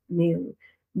it's new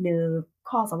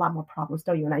cause a lot more problems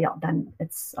than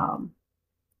it's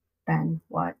than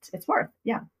what it's worth.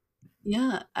 Yeah.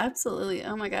 Yeah, absolutely.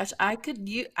 Oh my gosh. I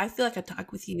feel like I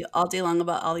talk with you all day long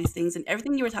about all these things and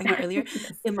everything you were talking about earlier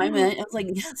Yes. in my mind. I was like,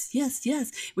 yes, yes,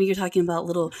 yes. When you're talking about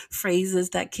little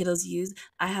phrases that kiddos use,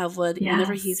 I have one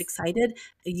whenever he's Yes. excited,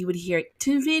 you would hear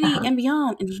to infinity Uh-huh. and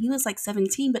beyond. And he was like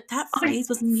 17, but that Oh, phrase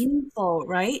was yes. meaningful,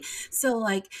 right? So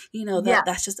like, that's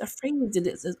Yes. just a phrase and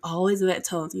it's always in that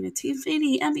tone, to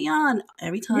infinity and beyond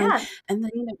every time. Yes. And then,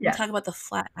 we talk Yes. about the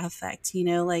flat affect,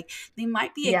 like they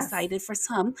might be Yes. excited for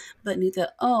some, but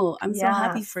Nita, oh, I'm so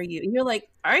happy for Yes. you. And you're like,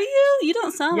 are you? You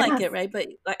don't sound like it, Yes. right? But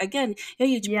like, again, yeah,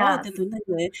 Yes.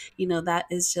 that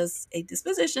is just a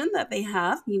disposition that they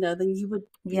have, then you would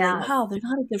be like, Yes. wow, they're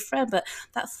not a good friend. But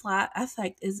that flat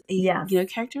affect is a, Yes.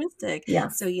 characteristic. So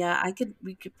Yes. yeah,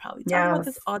 we could probably talk about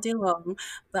this Yes. all day long,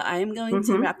 but I am going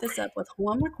to Mm-hmm. wrap this up with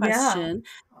one more Yeah. question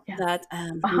Yes. that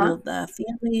Uh-huh. the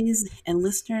families and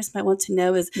listeners might want to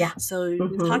know is, Yeah. so you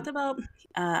Mm-hmm. talked about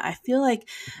I feel like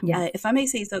Yes. if I may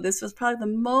say so, this was probably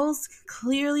the most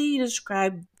clearly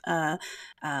described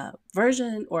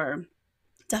version or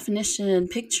definition,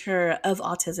 picture of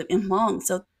autism in Hmong.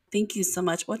 So thank you so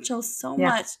much. What shows so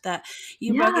Yes. much that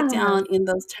you broke it Yes. down in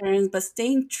those terms, but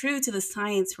staying true to the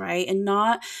science, right? And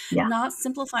not Yeah.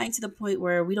 simplifying to the point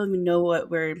where we don't even know what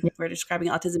we're describing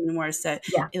autism anymore. So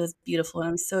Yeah. it was beautiful.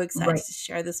 And I'm so excited Right. to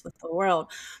share this with the world.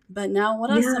 But now what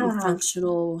are some Yes.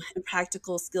 functional and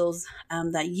practical skills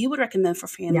that you would recommend for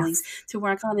families Yes. to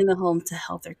work on in the home to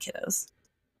help their kiddos?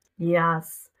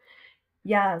 Yes.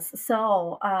 Yes.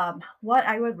 So, what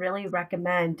I would really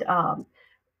recommend,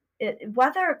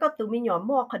 whether got the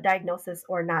more diagnosis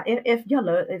or not,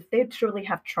 if they truly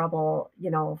have trouble,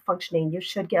 functioning, you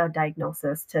should get a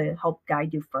diagnosis to help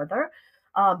guide you further.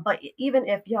 But even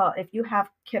if you have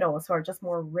kiddos who are just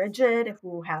more rigid,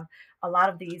 who have a lot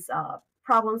of these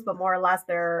problems, but more or less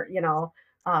they're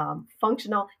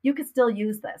functional, you could still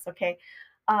use this. Okay.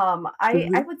 I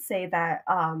Mm-hmm. would say that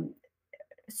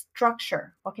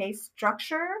structure. Okay,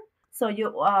 structure. So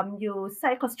you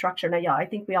cycle structure. Now, yeah, I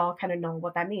think we all kind of know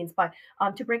what that means. But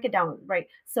to break it down, right?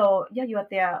 So yeah, you are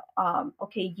there.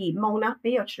 Okay, yi mona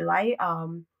be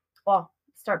well,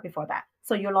 start before that.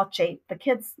 So you lot J, the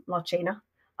kids lot J na.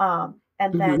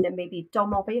 And then Mm-hmm. maybe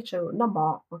domo be no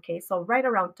more. Okay, so right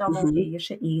around domo, okay, Mm-hmm. you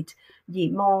should eat yi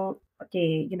mo.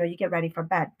 Okay, you get ready for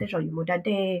bed.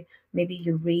 Day. Maybe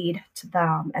you read to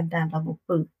them, and then level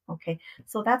food. Okay,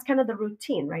 so that's kind of the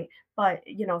routine, right? But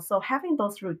so having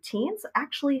those routines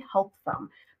actually help them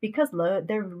because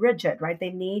they're rigid, right? They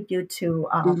need you to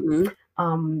Mm-hmm.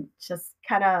 just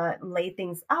kind of lay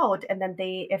things out, and then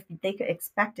if they could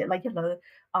expect it, like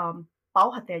um,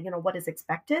 what is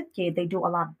expected, yeah, they do a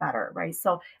lot better, right?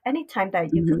 So anytime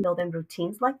that you could Mm-hmm. build in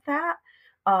routines like that,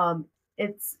 um,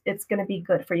 it's going to be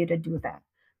good for you to do that.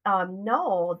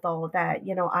 Know though that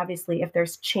obviously if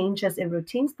there's changes in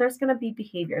routines, there's going to be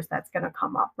behaviors that's going to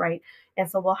come up, right? And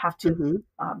so we'll have to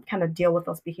Mm-hmm. kind of deal with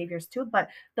those behaviors too. But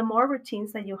the more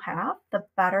routines that you have, the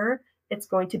better it's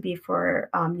going to be for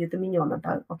you, the mignon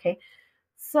adult. Okay,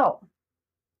 so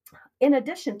in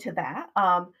addition to that,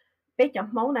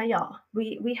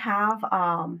 we have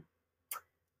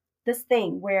this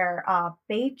thing where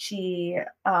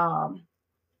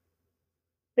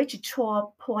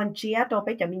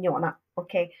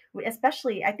okay, we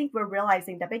especially I think we're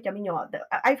realizing that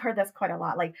I've heard this quite a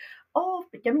lot, like, oh,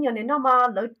 you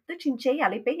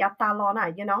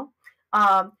know,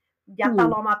 呀到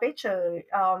罗马被车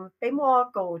被么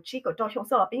个几个多凶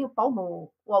手了，并保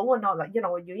姆我问到了，you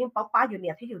know 有因保八有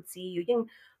年他有知有因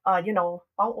you know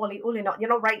保我里我里 not you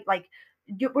know right like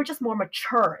we're just more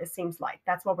mature it seems like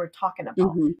that's what we're talking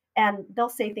about. Mhm. And they'll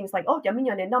say things like, "Oh, 有没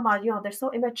有人那么 they're so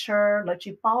immature," 了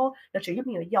去包了去有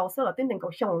没有要，所以了真能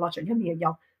够用了去有没有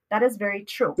要。That is very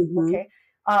true. Mhm. Okay.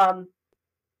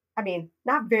 I mean,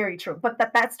 not very true, but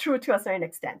that's true to a certain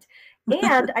extent.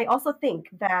 And I also think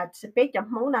that to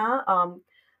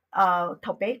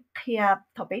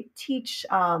teach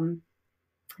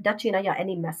that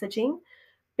any messaging,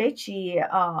 this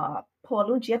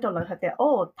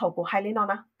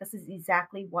is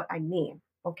exactly what I mean.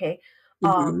 Okay.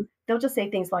 Mhm. They'll just say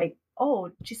things like,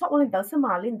 "Oh, you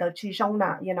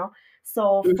know."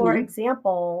 So for Mhm.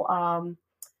 example, um,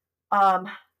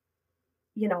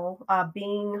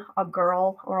 being a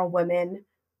girl or a woman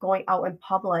going out in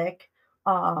public,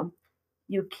 um,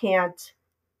 you can't,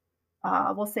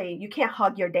 we'll say, you can't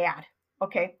hug your dad.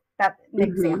 Okay, that's an Mhm.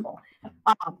 example.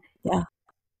 Um, Yeah.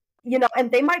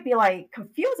 and they might be like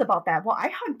confused about that. Well, I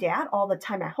hug dad all the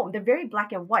time at home. They're very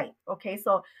black and white. Okay,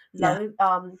 so Yeah.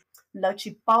 lo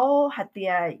chi bao had the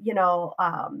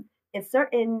in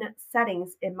certain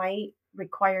settings it might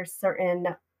require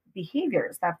certain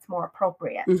behaviors that's more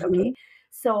appropriate. Okay, Mhm.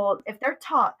 so if they're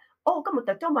taught, oh,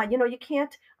 you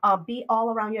can't be all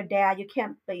around your dad. You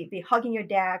can't be hugging your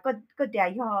dad. Good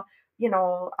dad, I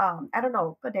don't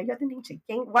know. Good dad, you're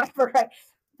whatever. Right?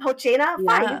 Hochina,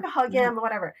 fine, you Yeah. can hug Yeah. him,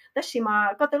 whatever. The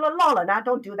Shima, got the lola, now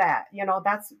don't do that.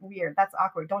 That's weird. That's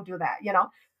awkward. Don't do that.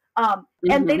 And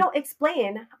they Mhm. don't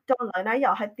explain, don't learn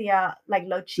like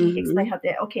Lo Chi explain Mhm. how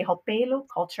they okay, how Belu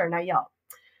culture na ya.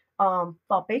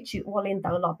 老俾住我領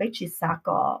導，老俾住撒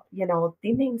個,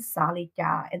 dining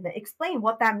salika, and then explain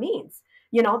what that means.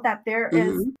 That there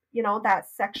is, Mhm. that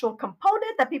sexual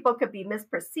component that people could be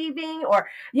misperceiving or,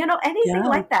 anything Yeah.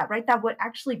 like that, right? That would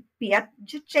actually be at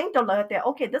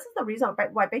okay, this is the reason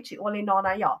why 俾住我領導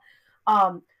那樣.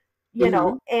 Um,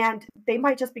 Mhm. and they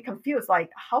might just be confused,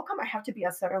 like, how come I have to be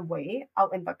a certain way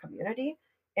out in the community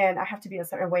and I have to be a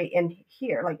certain way in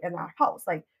here, like in our house?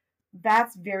 Like,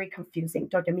 that's very confusing.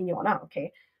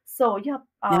 Okay. So yeah,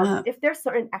 Yeah. if there's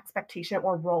certain expectation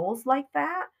or roles like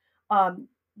that,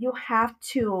 you have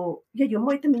to yeah,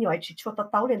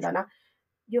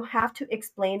 you have to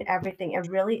explain everything and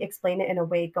really explain it in a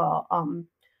way go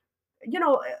you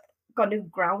know got to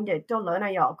grounded to learn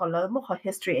got learn more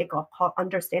history got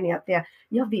understanding out there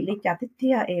you really got the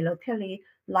locally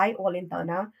light all in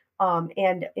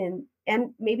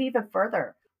and maybe even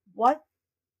further what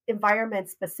environment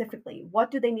specifically what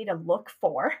do they need to look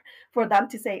for them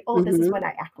to say oh this is Mhm. when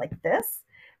I act like this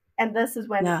and this is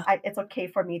when Yeah. it's okay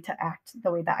for me to act the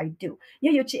way that I do.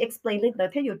 Yeah, you explain it.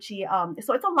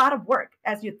 So it's a lot of work.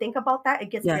 As you think about that, it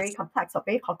gets very Yes. complex. So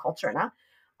culture now.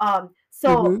 So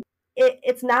Mhm.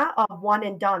 it's not a one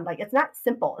and done. Like it's not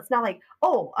simple. It's not like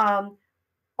oh,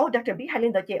 Dr. B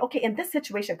Hailinda, yeah, okay, in this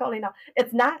situation,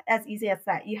 it's not as easy as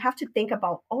that. You have to think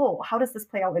about, oh, how does this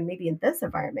play out in maybe in this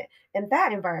environment, in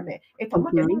that environment?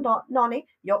 Mhm.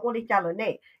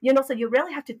 So you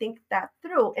really have to think that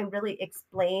through and really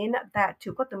explain that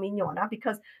to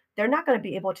because they're not going to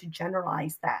be able to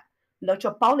generalize that.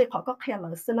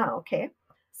 Okay.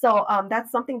 So that's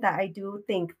something that I do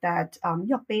think that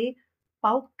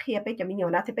包 clear 俾人民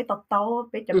用啦，特別到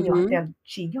俾人民用Mhm. 嘅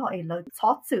主要係嚟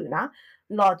錯字啦，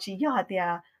來主要係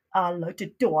啲嚟做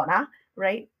多啦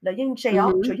，right？嚟應最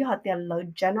後主 Mhm. 要係啲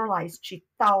嚟 generalize 去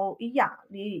到一樣，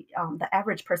你the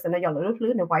average person 咧又嚟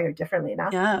wire differently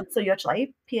啦，Yeah. 所以要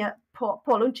嚟偏破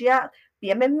論主要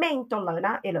別咩命到嚟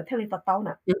啦，嚟聽你得到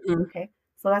啦 Mhm.，okay？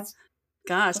 So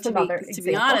Gosh, that's another to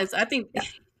be example. honest, I think Yeah.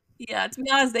 yeah, to be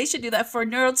honest, they should do that for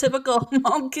neurotypical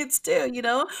mom kids too,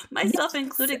 myself Yes.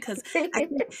 included, because I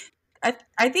think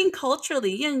I think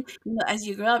culturally, as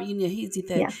you grow up, he's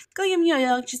either Yes. go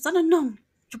she's on a no.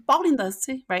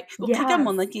 Right? Go kick him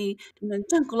on Yes. like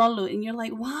and you're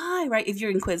like, why? Right? If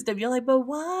you're inquisitive, you're like, but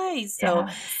why? So,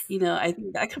 Yes. I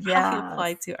think that could probably apply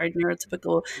Yes. to our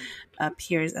neurotypical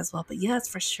peers as well. But yes,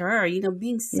 for sure,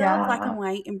 being so black and Yeah.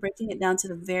 white and breaking it down to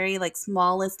the very like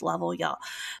smallest level, y'all.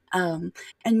 Um,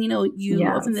 and you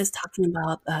opened this Yes. talking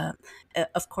about,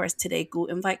 of course, today, go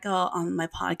invite ka on my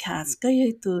podcast.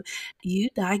 Kaya to you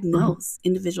Mhm. diagnose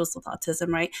individuals with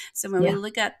autism, right? So when we Yeah.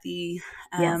 look at the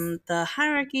Yes.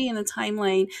 hierarchy and the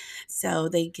timeline, so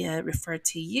they get referred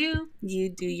to you. You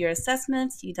do your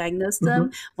assessments. You diagnose them.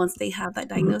 Mhm. Once they have that Mhm.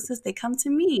 diagnosis, they come to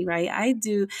me, right? I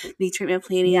do the treatment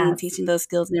planning and Yes. teaching those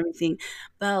skills and everything.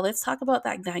 But let's talk about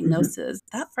that Mhm. diagnosis.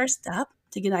 That first step.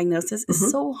 to get diagnosis is Mm-hmm.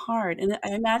 so hard. And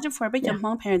I imagine for a bit Yeah.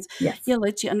 Hmong parents, Yes.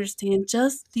 let you understand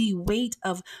just the weight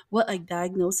of what a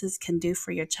diagnosis can do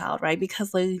for your child, right?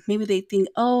 Because like maybe they think,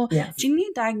 oh, Yes. do you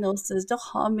need diagnosis?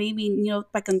 Maybe,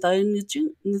 back in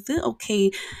the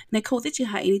okay, Nicole, did you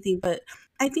have anything? But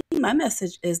I think my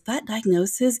message is that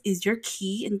diagnosis is your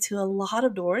key into a lot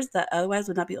of doors that otherwise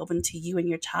would not be open to you and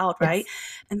your child, right?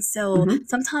 Yes. And so Mm-hmm.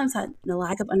 sometimes that the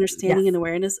lack of understanding and Yes.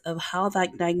 awareness of how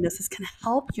that diagnosis can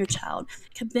help your child,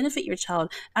 can benefit your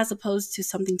child, as opposed to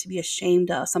something to be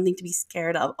ashamed of, something to be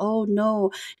scared of. Oh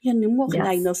no, yan mo ka Yes.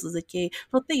 diagnosis okay.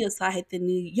 But it's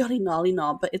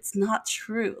not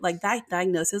true. Like that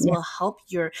diagnosis Yeah. will help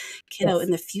your kiddo in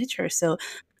Yes. the future. So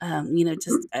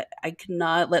Mm-hmm. I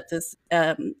cannot let this,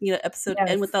 episode end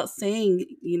Yes. without saying,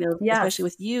 especially Yes.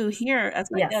 with you here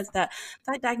as my Yes. guest, that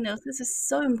that diagnosis is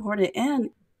so important and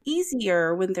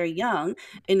easier when they're young.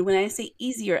 And when I say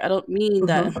easier, I don't mean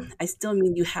that. Mm-hmm. I still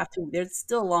mean you have to. There's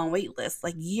still a long wait list,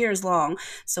 like years long.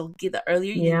 So get the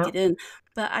earlier you Yeah. get in.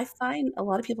 But I find a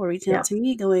lot of people reaching out Yeah. to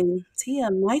me going,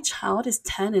 Tia, my child is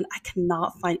 10 and I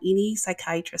cannot find any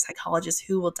psychiatrist, psychologist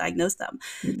who will diagnose them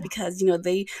Yeah. because,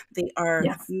 they are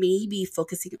Yes. maybe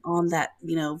focusing on that,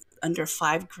 under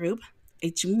five group.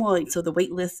 So the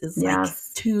wait list is like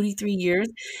Yes. 2 to 3 years.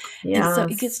 And so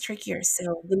it gets Yes. trickier.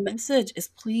 So the message is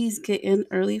please get in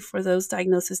early for those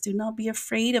diagnoses. Do not be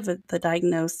afraid of the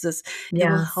diagnosis. It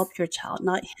will Yes. help your child,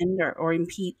 not hinder or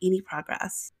impede any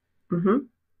progress. Mm-hmm.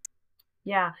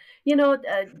 Yeah.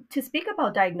 To speak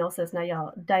about diagnosis, now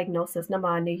your diagnosis,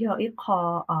 naman niyo it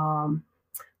call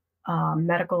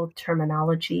medical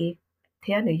terminology.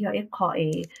 Thế niyo it call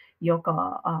a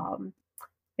yoga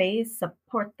俾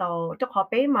support 到即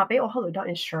係俾我考慮到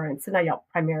insurance 那有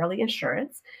primarily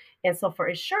insurance and so for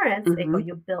insurance 一個 Mm-hmm.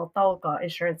 you build 到個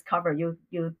insurance cover you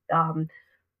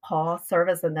call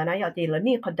service and then 有啲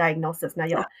呢個 diagnosis 那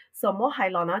有 Yeah. so 冇係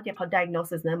咯那啲個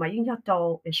diagnosis 呢咪應該到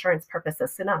insurance purposes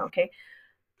先啦 OK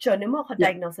就你冇個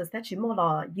Yeah. diagnosis 咧全部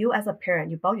咯 you as a parent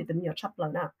要保住點樣出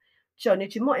嚟啦就你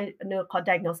全部你個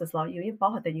diagnosis 咯要保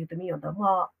佢哋要點樣咁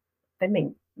我俾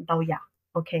明到呀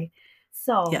OK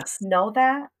so Yes. know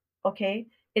that, okay?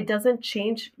 It doesn't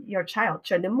change your child.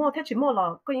 就你摸睇住摸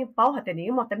落，居然包下定你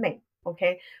摸得明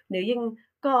，okay？你應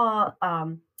個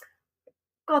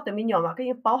對面樣話，居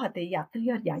然包下地呀，都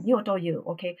要人要都要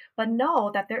，okay？But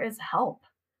know that there is help.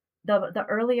 The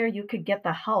earlier you could get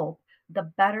the help, the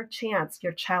better chance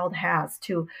your child has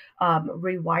to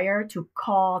rewire, to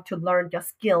call, to learn the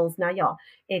skills. 那樣，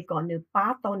一個你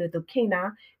把到你都傾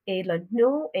啦，一輪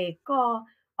你一個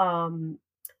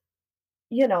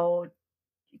you know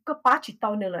個把住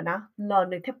到你了นะ，那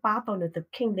你睇把到你就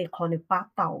傾你可能把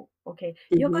到，OK？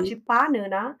如果 Mm-hmm. 住把你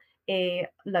呢，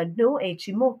人都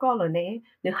全部過了呢，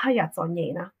你係要做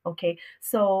嘢啦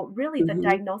，OK？So really the Mm-hmm.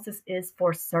 diagnosis is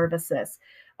for services,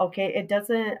 OK? It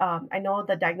doesn't, I know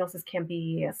the diagnosis can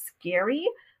be scary,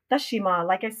 但是嘛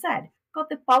，like I said，嗰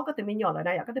啲包嗰啲面藥了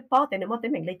那樣，嗰啲包定你冇得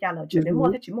明你家了，全你冇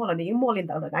Mm-hmm. 得全部了，你已經冇領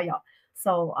到了那樣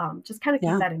，So just kind of keep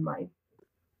Yeah. that in mind.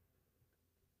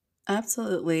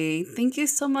 Absolutely. Thank you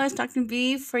so much, Dr.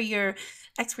 B, for your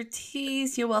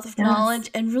expertise, your wealth of Yes,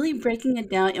 knowledge, and really breaking it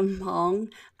down in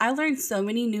Hmong. I learned so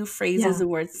many new phrases yeah, and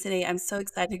words today. I'm so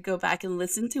excited to go back and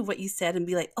listen to what you said and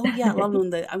be like, oh yeah,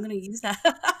 Lalunda, I'm going to use that.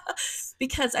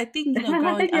 Because I think,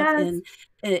 growing up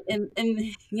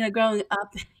yes, growing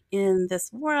up in this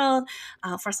world,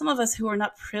 for some of us who are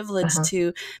not privileged uh-huh.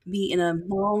 to be in a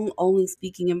Hmong only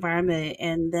speaking environment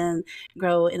and then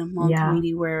grow in a Hmong Yeah,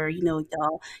 community where,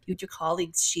 y'all with your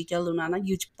colleagues, Shika, Lunana,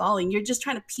 Ball, and you're just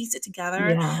trying to piece it together.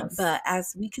 yes, But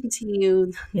as we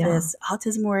continue yeah, this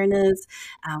autism awareness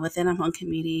within our Hmong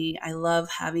community, I love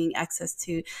having access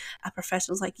to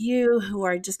professionals like you who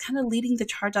are just kind of leading the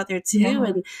charge out there too, yeah,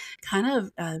 and kind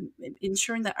of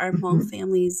ensuring that our Hmong mhm,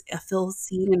 families feel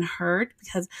seen and heard.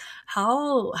 Because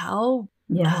how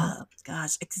yeah,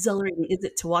 gosh, exhilarating is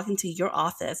it to walk into your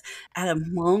office at a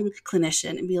Hmong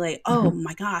clinician and be like, oh mhm,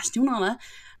 my gosh, Junana,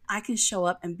 I can show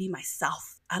up and be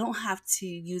myself. I don't have to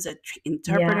use a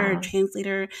interpreter, yeah,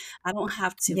 translator. I don't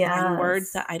have to find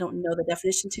words that yes, I don't know the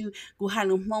definition to.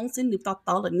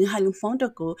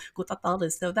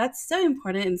 So that's so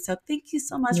important. And so thank you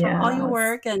so much for all your yes,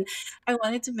 work. And I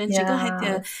wanted to mention, go ahead,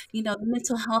 yes, the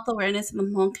mental health awareness in the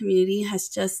Hmong community has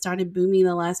just started booming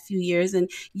the last few years. And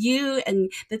you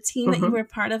and the team that you mhm. were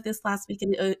part of this last week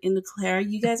in Declare,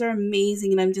 you guys are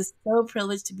amazing. And I'm just so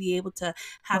privileged to be able to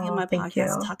have you on Oh, my thank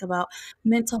podcast to you. talk about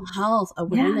mental health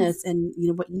awareness Yes, and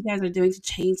what you guys are doing to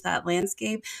change that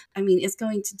landscape. I mean, it's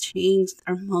going to change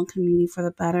our Hmong community for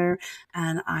the better.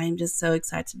 And I'm just so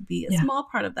excited to be a yeah, small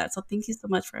part of that. So thank you so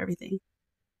much for everything.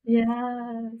 yes.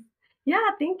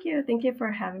 Yeah, thank you. Thank you for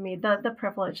having me. The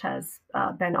privilege has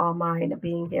been all mine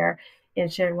being here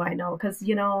and sharing what I know. Because,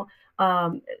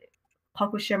 um, พอ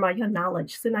คุณ share มา your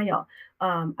knowledge ซึ่งนาย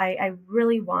I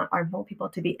really want our Hmong people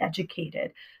to be educated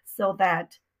so that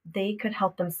they could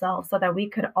help themselves, so that we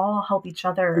could all help each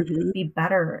other Hmm. be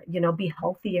better, be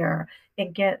healthier and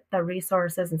get the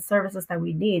resources and services that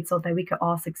we need so that we could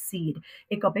all succeed.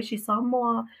 一個比起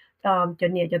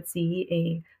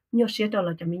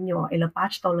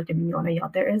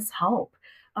there is help.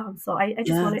 So I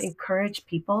just want to Yes. encourage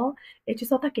people. There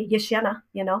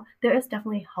is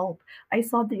definitely hope. I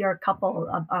saw your couple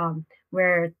of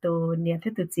where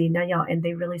and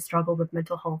they really struggle with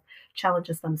mental health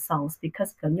challenges themselves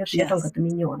because Yes.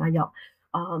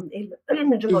 Hmm.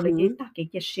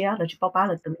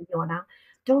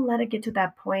 don't let it get to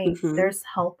that point. Hmm. There's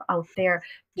help out there.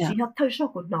 Yeah.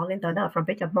 From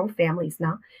big among families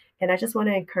now. And I just want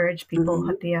to encourage people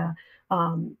Hmm.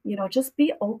 just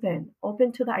be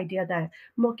open to the idea that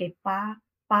mo ke pa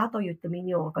to yu tu mi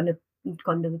nyo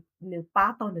còn đừng đừng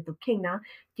ba to đừng king na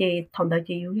ye thằng đó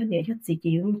ye yu ye ye chỉ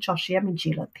ye yu cho xia mình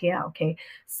chỉ là thế okay.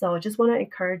 So just want to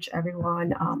encourage everyone,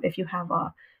 if you have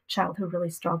a child who really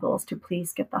struggles, to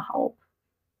please get the help.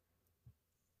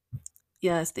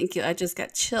 Yes, thank you. I just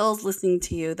got chills listening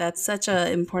to you. That's such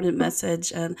a important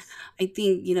message, and I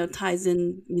think, ties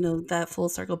in, that full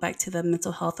circle back to the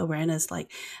mental health awareness.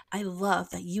 Like, I love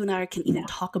that you and I can even Yeah.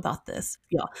 talk about this,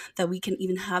 that we can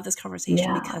even have this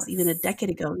conversation because even a Yes.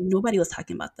 decade ago, nobody was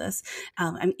talking about this,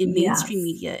 in mainstream Yes.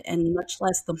 media and much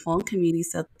less the Hmong community.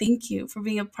 So thank you for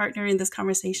being a partner in this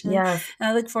conversation, Yes. and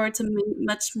I look forward to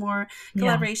much more Yeah.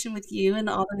 collaboration with you and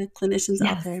all the clinicians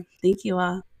out Yes. there. Thank you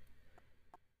all.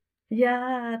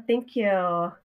 Yeah. Thank you.